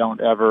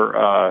don't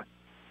ever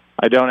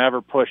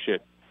push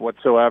it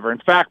whatsoever. In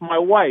fact, my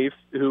wife,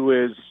 who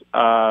is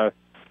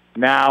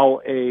now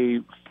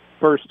a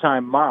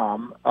first-time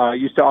mom,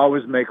 used to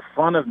always make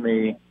fun of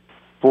me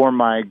for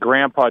my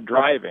grandpa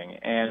driving.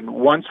 And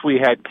once we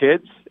had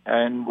kids,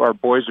 and our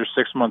boys are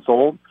 6 months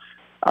old,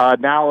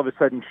 now all of a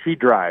sudden she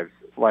drives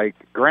like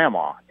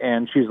grandma.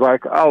 And she's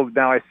like, oh,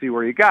 now I see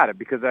where you got it,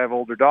 because I have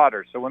older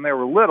daughters. So when they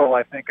were little,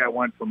 I think I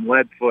went from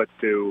Leadfoot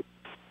to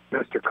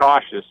Mr.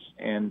 Cautious.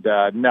 And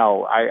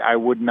no, I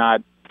would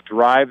not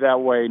drive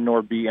that way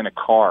nor be in a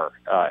car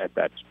at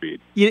that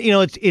speed.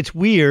 It's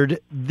weird.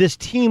 This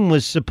team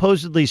was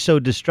supposedly so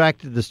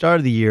distracted at the start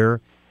of the year,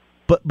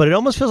 but it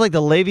almost feels like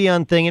the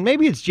Le'Veon thing, and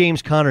maybe it's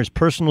James Conner's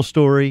personal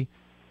story.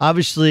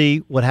 Obviously,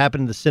 what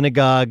happened in the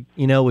synagogue,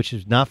 which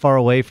is not far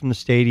away from the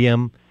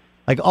stadium.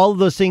 Like all of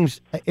those things,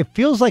 it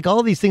feels like all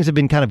of these things have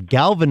been kind of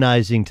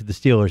galvanizing to the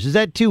Steelers. Is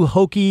that too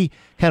hokey,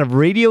 kind of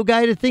radio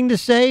guided thing to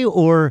say,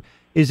 or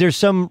is there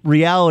some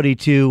reality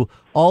to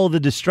all the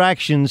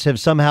distractions have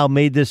somehow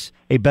made this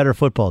a better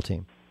football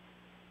team?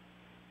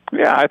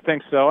 Yeah, I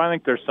think so. I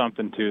think there's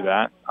something to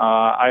that.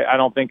 I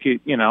don't think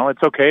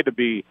it's okay to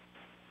be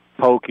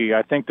hokey.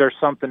 I think there's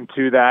something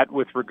to that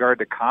with regard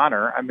to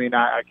Connor. I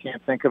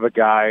can't think of a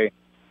guy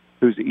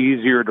who's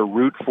easier to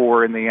root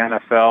for in the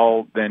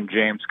NFL than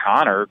James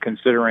Conner,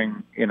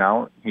 considering,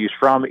 he's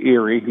from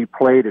Erie. He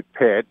played at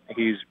Pitt.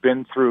 He's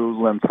been through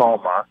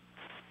lymphoma.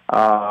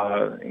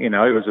 He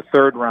was a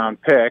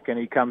third-round pick, and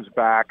he comes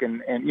back,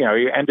 and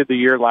he ended the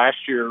year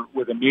last year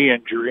with a knee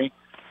injury,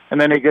 and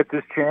then he gets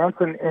his chance,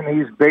 and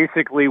he's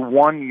basically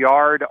 1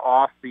 yard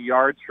off the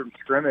yards from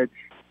scrimmage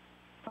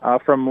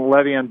from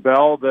Le'Veon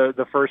Bell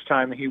the first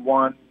time he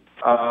won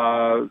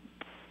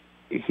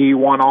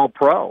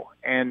All-Pro.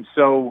 And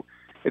so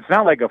it's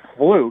not like a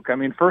fluke.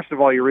 First of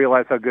all, you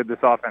realize how good this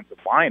offensive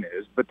line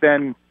is, but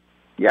then,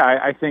 yeah,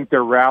 I think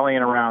they're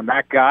rallying around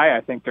that guy.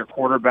 I think their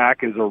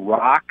quarterback is a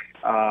rock.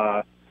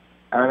 I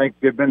think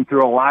they've been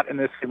through a lot in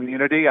this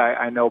community.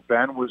 I know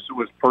Ben was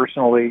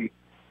personally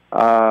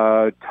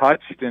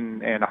touched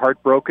and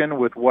heartbroken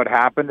with what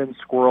happened in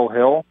Squirrel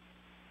Hill.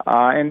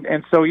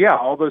 And so, yeah,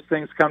 all those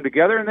things come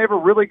together, and they have a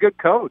really good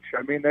coach.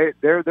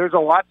 There's a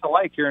lot to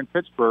like here in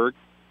Pittsburgh.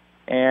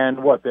 And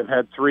they've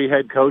had 3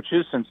 head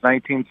coaches since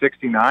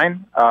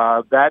 1969.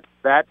 That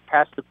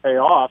has to pay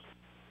off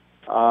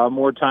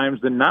more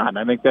times than not.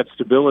 I think that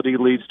stability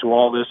leads to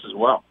all this as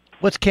well.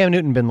 What's Cam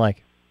Newton been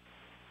like?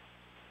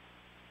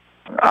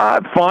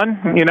 Fun.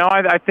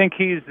 I think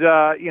he's,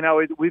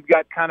 we've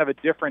got kind of a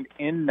different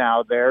in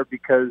now there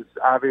because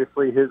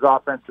obviously his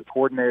offensive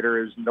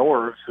coordinator is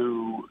Norv,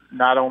 who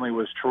not only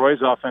was Troy's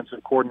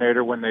offensive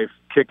coordinator when they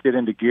kicked it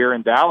into gear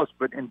in Dallas,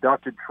 but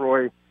inducted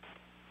Troy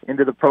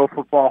into the Pro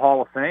Football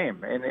Hall of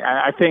Fame. And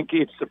I think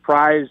it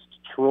surprised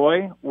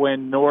Troy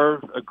when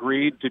Norv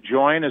agreed to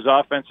join as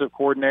offensive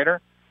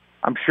coordinator.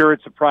 I'm sure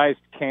it surprised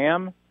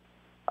Cam.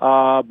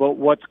 But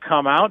what's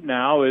come out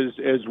now is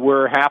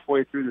we're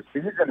halfway through the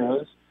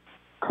season is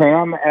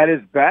Cam at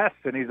his best,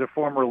 and he's a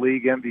former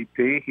league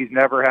MVP. He's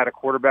never had a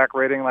quarterback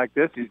rating like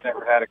this. He's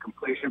never had a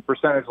completion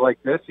percentage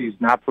like this. He's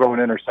not throwing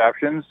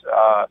interceptions.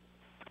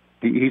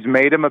 He's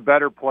made him a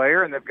better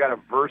player, and they've got a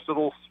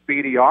versatile,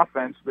 speedy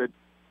offense that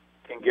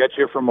can get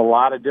you from a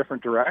lot of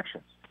different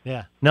directions.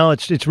 Yeah. No,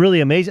 it's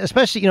really amazing,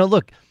 especially,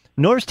 look,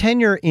 Norv's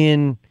tenure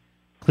in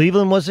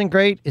Cleveland wasn't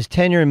great. His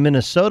tenure in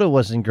Minnesota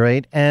wasn't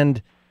great,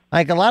 and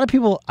like a lot of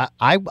people,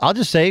 I'll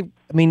just say,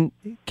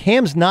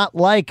 Cam's not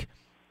like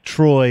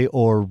Troy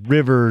or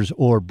Rivers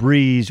or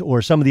Breeze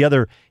or some of the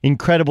other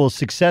incredible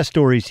success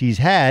stories he's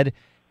had,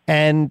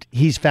 and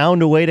he's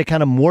found a way to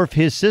kind of morph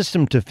his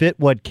system to fit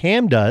what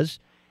Cam does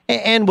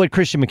and what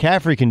Christian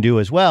McCaffrey can do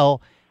as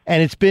well.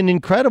 And it's been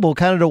incredible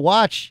kind of to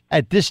watch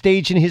at this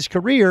stage in his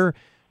career,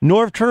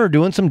 Norv Turner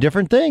doing some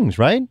different things,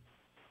 right?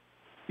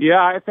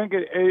 Yeah, I think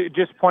it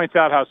just points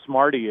out how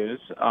smart he is.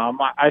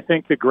 I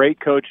think the great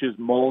coaches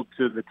mold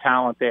to the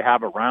talent they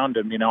have around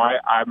him.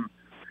 I'm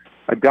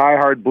a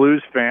diehard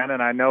Blues fan,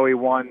 and I know he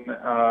won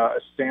a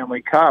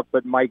Stanley Cup,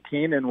 but Mike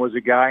Keenan was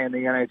a guy in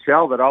the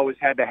NHL that always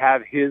had to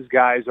have his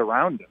guys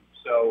around him.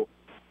 So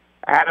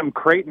Adam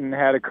Creighton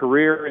had a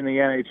career in the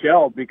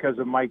NHL because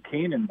of Mike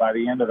Keenan by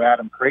the end of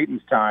Adam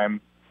Creighton's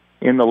time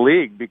in the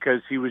league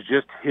because he was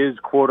just his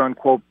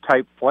quote-unquote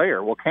type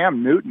player. Well,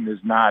 Cam Newton is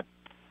not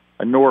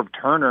a Norv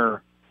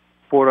Turner,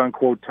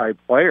 quote-unquote type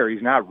player.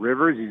 He's not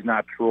Rivers. He's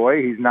not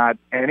Troy. He's not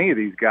any of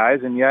these guys,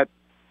 and yet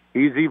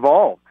he's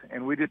evolved.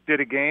 And we just did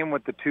a game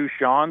with the two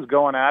Seans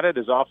going at it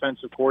as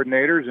offensive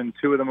coordinators and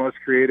two of the most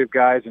creative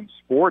guys in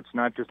sports,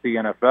 not just the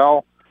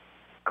NFL,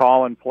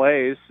 calling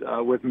plays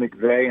with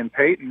McVay and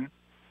Peyton.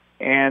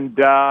 And,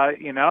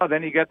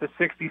 then you got the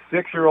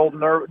 66-year-old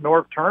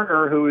Norv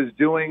Turner who is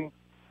doing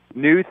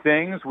new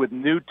things with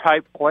new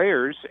type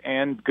players,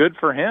 and good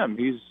for him.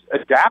 He's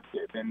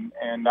adapted,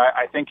 and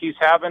I think he's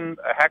having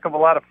a heck of a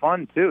lot of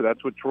fun, too.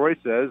 That's what Troy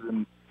says,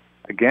 and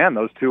again,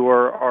 those two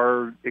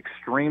are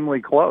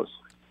extremely close.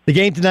 The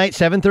game tonight,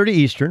 7:30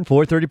 Eastern,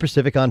 4:30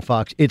 Pacific on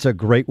Fox. It's a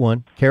great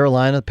one.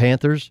 Carolina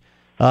Panthers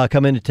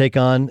come in to take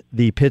on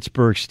the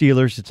Pittsburgh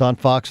Steelers. It's on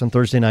Fox on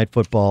Thursday Night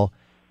Football.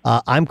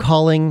 I'm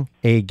calling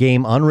a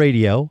game on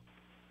radio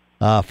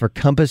for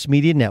Compass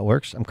Media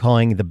Networks. I'm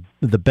calling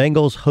the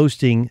Bengals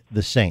hosting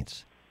the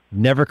Saints.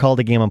 Never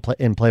called a game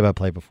in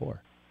play-by-play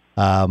before.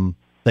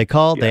 They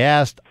called, They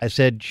asked. I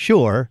said,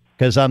 sure,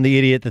 because I'm the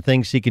idiot that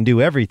thinks he can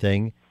do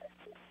everything.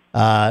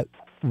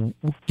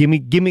 Give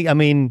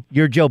me.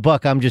 You're Joe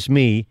Buck. I'm just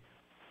me.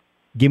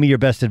 Give me your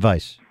best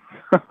advice.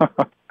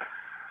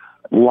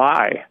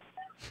 Lie.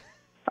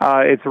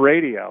 It's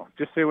radio.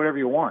 Just say whatever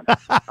you want.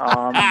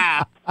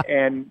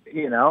 And,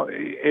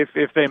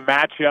 if they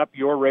match up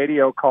your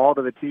radio call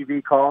to the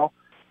TV call,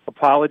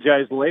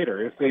 apologize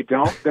later. If they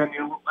don't, then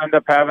you'll end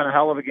up having a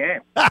hell of a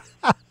game.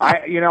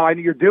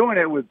 You're doing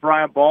it with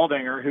Brian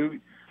Baldinger, who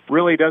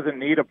really doesn't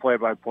need a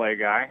play-by-play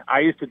guy. I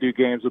used to do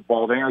games with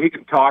Baldinger. He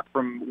can talk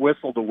from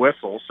whistle to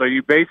whistle, so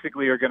you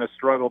basically are going to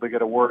struggle to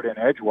get a word in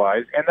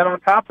edgewise. And then on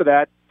top of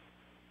that,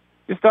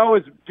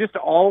 just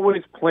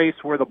always place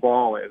where the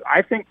ball is.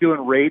 I think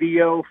doing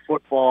radio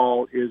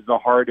football is the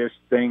hardest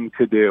thing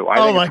to do. I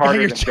think it's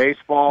harder than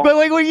baseball. But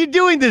wait, are you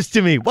doing this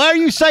to me? Why are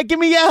you psyching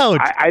me out?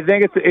 I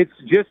think it's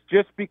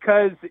just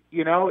because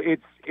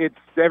it's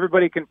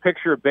everybody can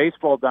picture a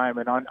baseball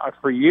diamond.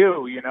 For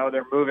you,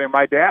 they're moving.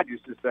 My dad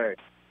used to say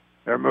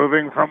they're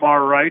moving from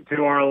our right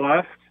to our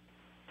left,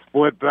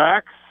 split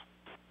backs,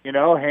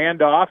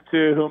 hand off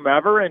to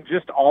whomever, and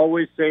just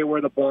always say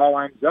where the ball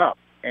ends up.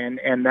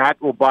 And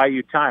that will buy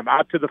you time.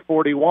 Out to the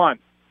 41.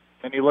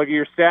 And you look at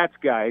your stats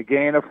guy, a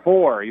gain of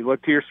 4. You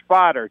look to your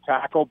spotter,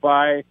 tackled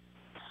by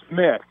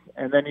Smith.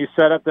 And then you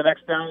set up the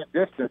next down and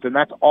distance. And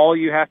that's all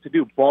you have to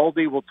do.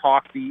 Baldy will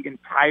talk the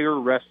entire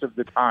rest of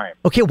the time.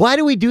 Okay, why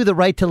do we do the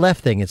right to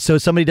left thing? It's so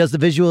somebody does the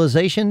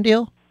visualization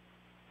deal?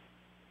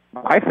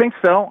 I think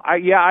so.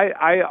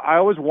 I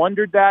always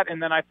wondered that,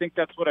 and then I think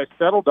that's what I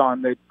settled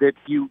on, that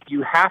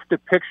you have to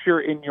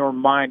picture in your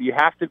mind, you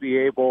have to be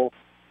able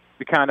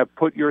to kind of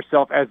put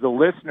yourself as the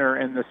listener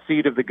in the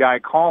seat of the guy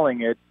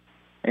calling it,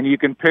 and you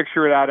can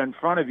picture it out in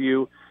front of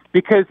you.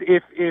 Because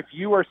if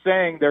you are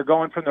saying they're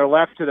going from their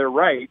left to their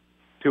right,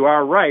 to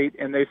our right,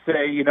 and they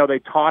say, they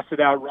toss it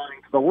out running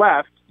to the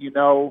left,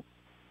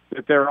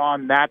 that they're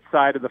on that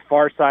side of the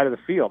far side of the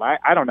field.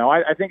 I don't know.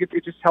 I think it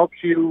just helps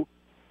you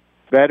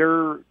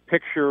better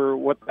picture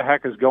what the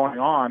heck is going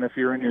on if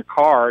you're in your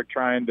car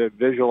trying to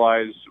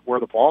visualize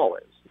where the ball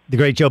is. The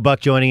great Joe Buck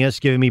joining us,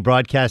 giving me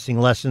broadcasting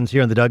lessons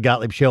here on the Doug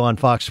Gottlieb Show on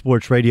Fox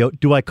Sports Radio.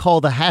 Do I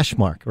call the hash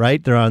mark,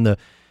 right? They're on the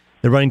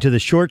They're running to the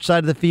short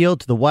side of the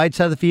field, to the wide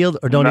side of the field,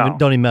 or don't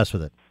even mess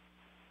with it.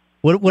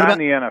 What Not about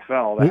in the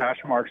NFL? The hash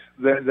marks.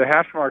 The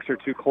hash marks are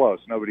too close.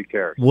 Nobody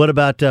cares. What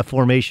about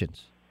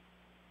formations?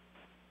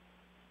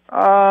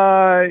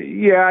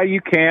 Yeah,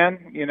 you can.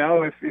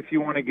 If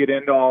you want to get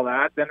into all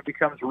that, then it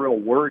becomes real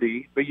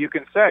wordy. But you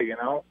can say,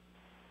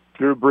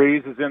 Drew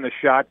Brees is in the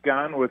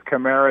shotgun with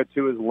Kamara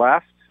to his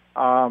left.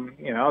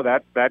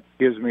 That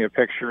gives me a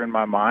picture in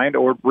my mind.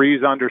 Or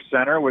Brees under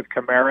center with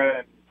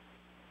Kamara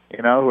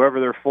and whoever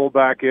their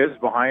fullback is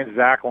behind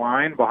Zach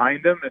Line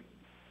behind him.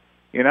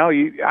 And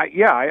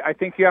I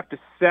think you have to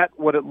set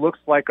what it looks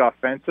like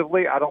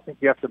offensively. I don't think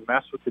you have to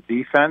mess with the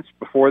defense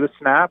before the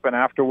snap and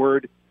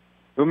afterward.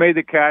 Who made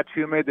the catch?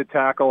 Who made the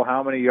tackle?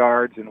 How many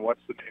yards? And what's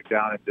the new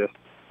down and distance?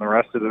 The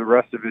rest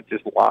of it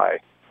just lie.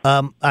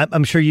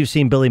 I'm sure you've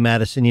seen Billy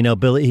Madison.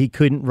 Billy, he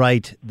couldn't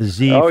write the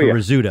Z for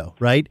Rizzuto,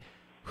 right?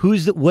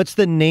 What's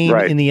the name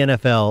in the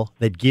NFL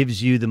that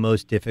gives you the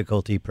most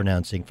difficulty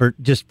pronouncing for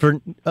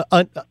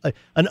an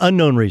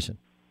unknown reason?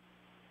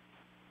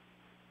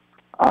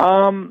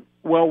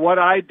 Well, what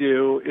I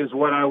do is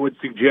what I would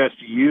suggest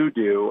you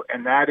do,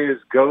 and that is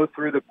go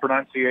through the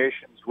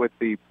pronunciations with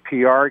the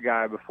PR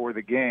guy before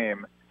the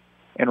game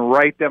and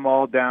write them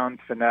all down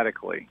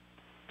phonetically.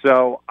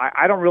 So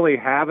I don't really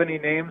have any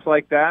names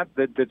like that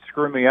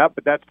screw me up,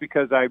 but that's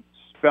because I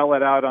spell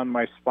it out on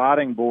my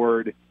spotting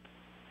board.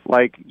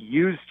 Like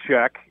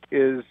Juszczyk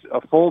is a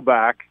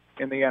fullback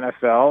in the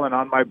NFL, and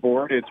on my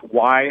board it's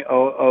YOOZ-CHECK,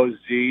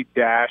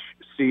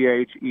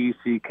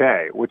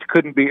 which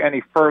couldn't be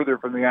any further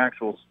from the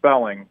actual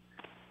spelling.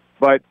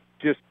 But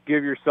just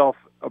give yourself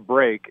a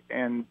break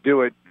and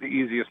do it the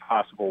easiest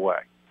possible way.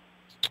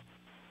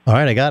 All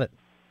right, I got it.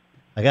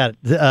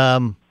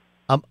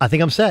 I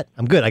think I'm set.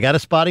 I'm good. I got a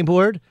spotting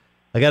board.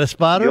 I got a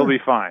spotter. You'll be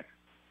fine.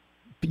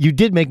 You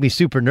did make me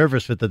super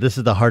nervous with this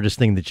is the hardest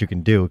thing that you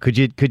can do.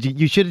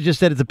 You should have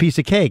just said it's a piece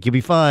of cake. You'll be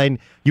fine.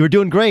 You were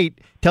doing great.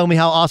 Tell me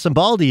how awesome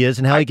Baldy is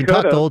and how he can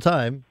talk the whole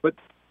time. But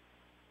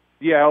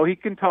yeah, he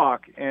can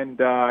talk.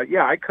 And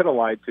I could have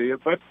lied to you,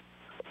 but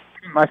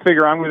I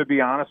figure I'm going to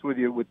be honest with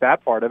you with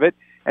that part of it.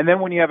 And then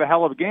when you have a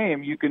hell of a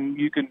game, you can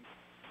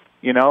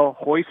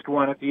hoist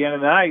one at the end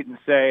of the night and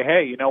say,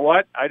 hey, you know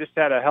what? I just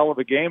had a hell of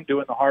a game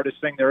doing the hardest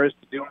thing there is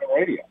to do on the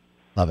radio.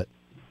 Love it.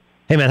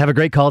 Hey, man, have a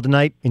great call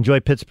tonight. Enjoy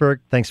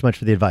Pittsburgh. Thanks so much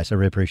for the advice. I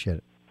really appreciate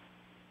it.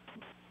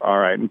 All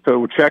right. And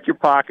so check your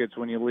pockets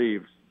when you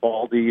leave.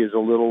 Baldy is a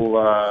little,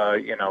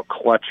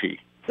 clutchy.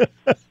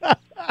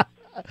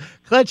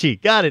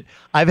 Clutchy. Got it.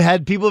 I've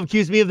had people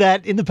accuse me of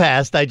that in the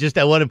past. I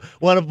want to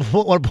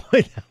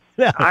point out.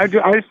 I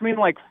just mean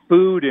like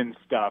food and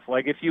stuff.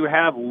 Like if you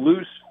have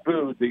loose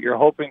food that you're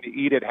hoping to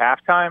eat at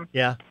halftime,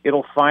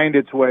 it'll find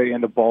its way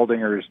into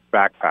Baldinger's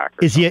backpack.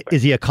 Is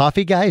he a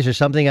coffee guy? Is there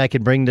something I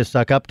can bring to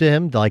suck up to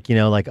him?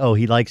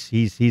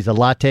 He's a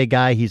latte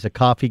guy. He's a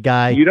coffee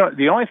guy.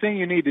 The only thing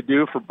you need to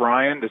do for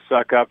Brian to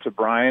suck up to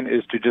Brian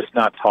is to just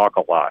not talk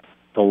a lot.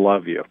 He'll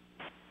love you.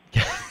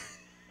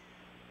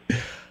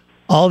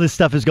 All this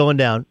stuff is going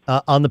down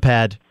on the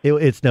pad.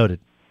 It's noted.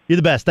 You're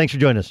the best. Thanks for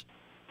joining us.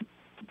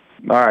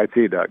 All right,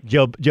 see you, Doug.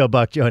 Joe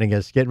Buck joining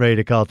us, getting ready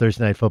to call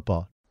Thursday Night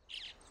Football.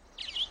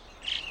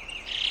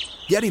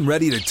 Getting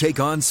ready to take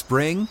on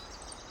spring?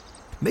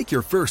 Make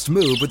your first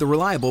move with the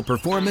reliable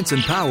performance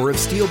and power of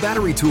Steel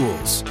battery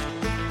tools.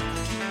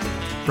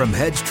 From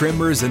hedge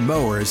trimmers and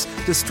mowers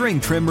to string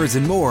trimmers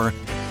and more,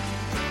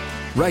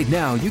 right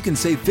now you can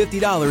save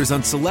 $50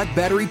 on select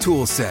battery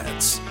tool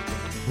sets.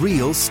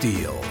 Real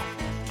Steel.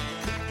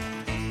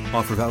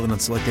 Offer valid on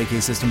select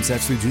AK system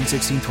sets through June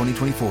 16,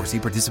 2024. See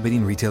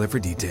participating retailer for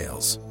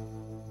details.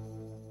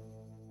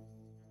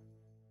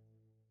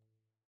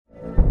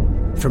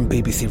 From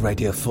BBC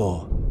Radio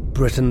 4,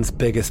 Britain's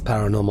biggest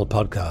paranormal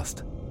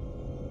podcast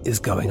is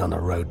going on a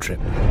road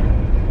trip.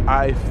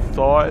 I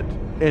thought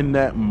in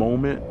that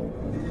moment,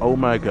 oh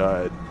my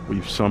God,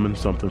 we've summoned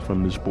something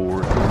from this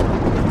board.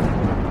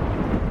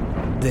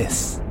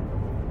 This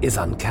is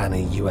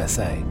Uncanny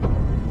USA.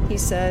 He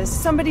says,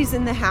 somebody's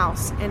in the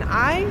house, and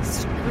I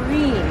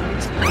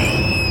screamed.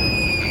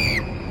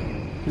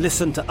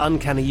 Listen to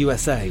Uncanny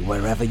USA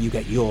wherever you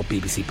get your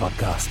BBC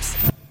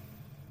podcasts,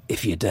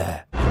 if you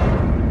dare.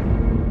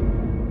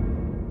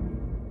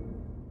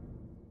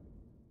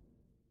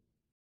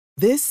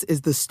 This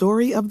is the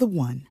story of the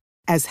one.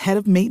 As head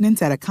of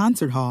maintenance at a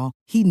concert hall,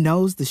 he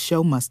knows the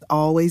show must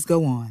always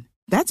go on.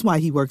 That's why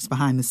he works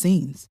behind the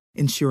scenes,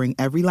 ensuring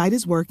every light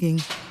is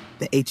working,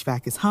 the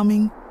HVAC is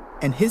humming,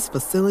 and his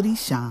facility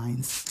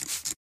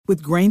shines.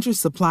 With Grainger's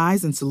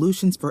supplies and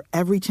solutions for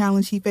every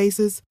challenge he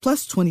faces,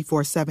 plus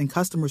 24/7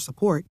 customer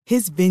support,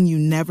 his venue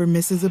never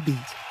misses a beat.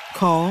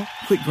 Call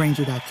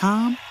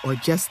quickgrainger.com or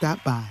just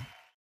stop by.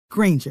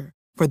 Grainger,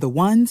 for the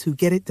ones who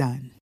get it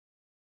done.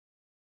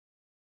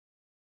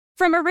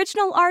 From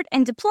original art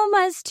and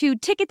diplomas to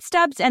ticket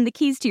stubs and the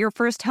keys to your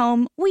first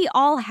home, we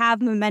all have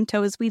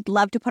mementos we'd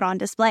love to put on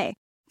display.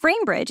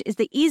 FrameBridge is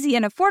the easy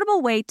and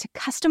affordable way to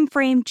custom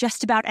frame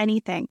just about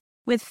anything,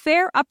 with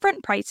fair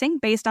upfront pricing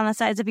based on the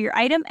size of your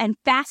item and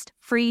fast,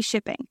 free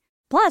shipping.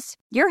 Plus,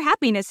 your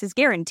happiness is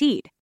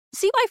guaranteed.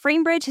 See why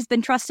FrameBridge has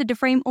been trusted to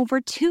frame over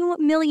 2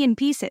 million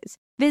pieces.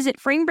 Visit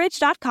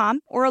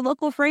framebridge.com or a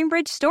local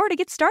FrameBridge store to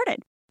get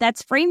started.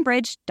 That's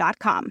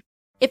framebridge.com.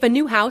 If a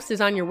new house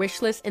is on your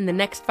wish list in the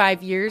next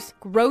 5 years,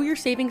 grow your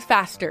savings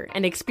faster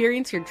and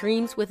experience your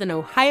dreams with an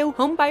Ohio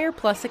Homebuyer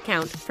Plus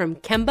account from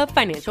Kemba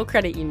Financial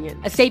Credit Union.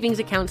 A savings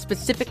account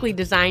specifically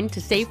designed to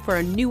save for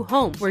a new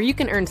home, where you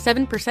can earn 7%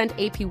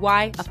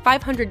 APY,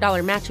 a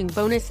 $500 matching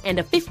bonus,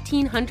 and a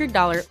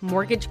 $1,500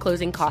 mortgage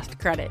closing cost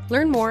credit.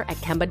 Learn more at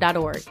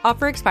Kemba.org.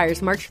 Offer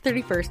expires March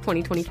 31st,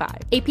 2025.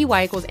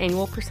 APY equals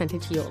annual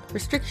percentage yield.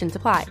 Restrictions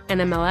apply.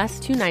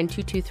 NMLS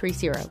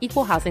 292230.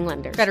 Equal housing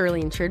lender.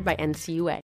 Federally insured by NCUA.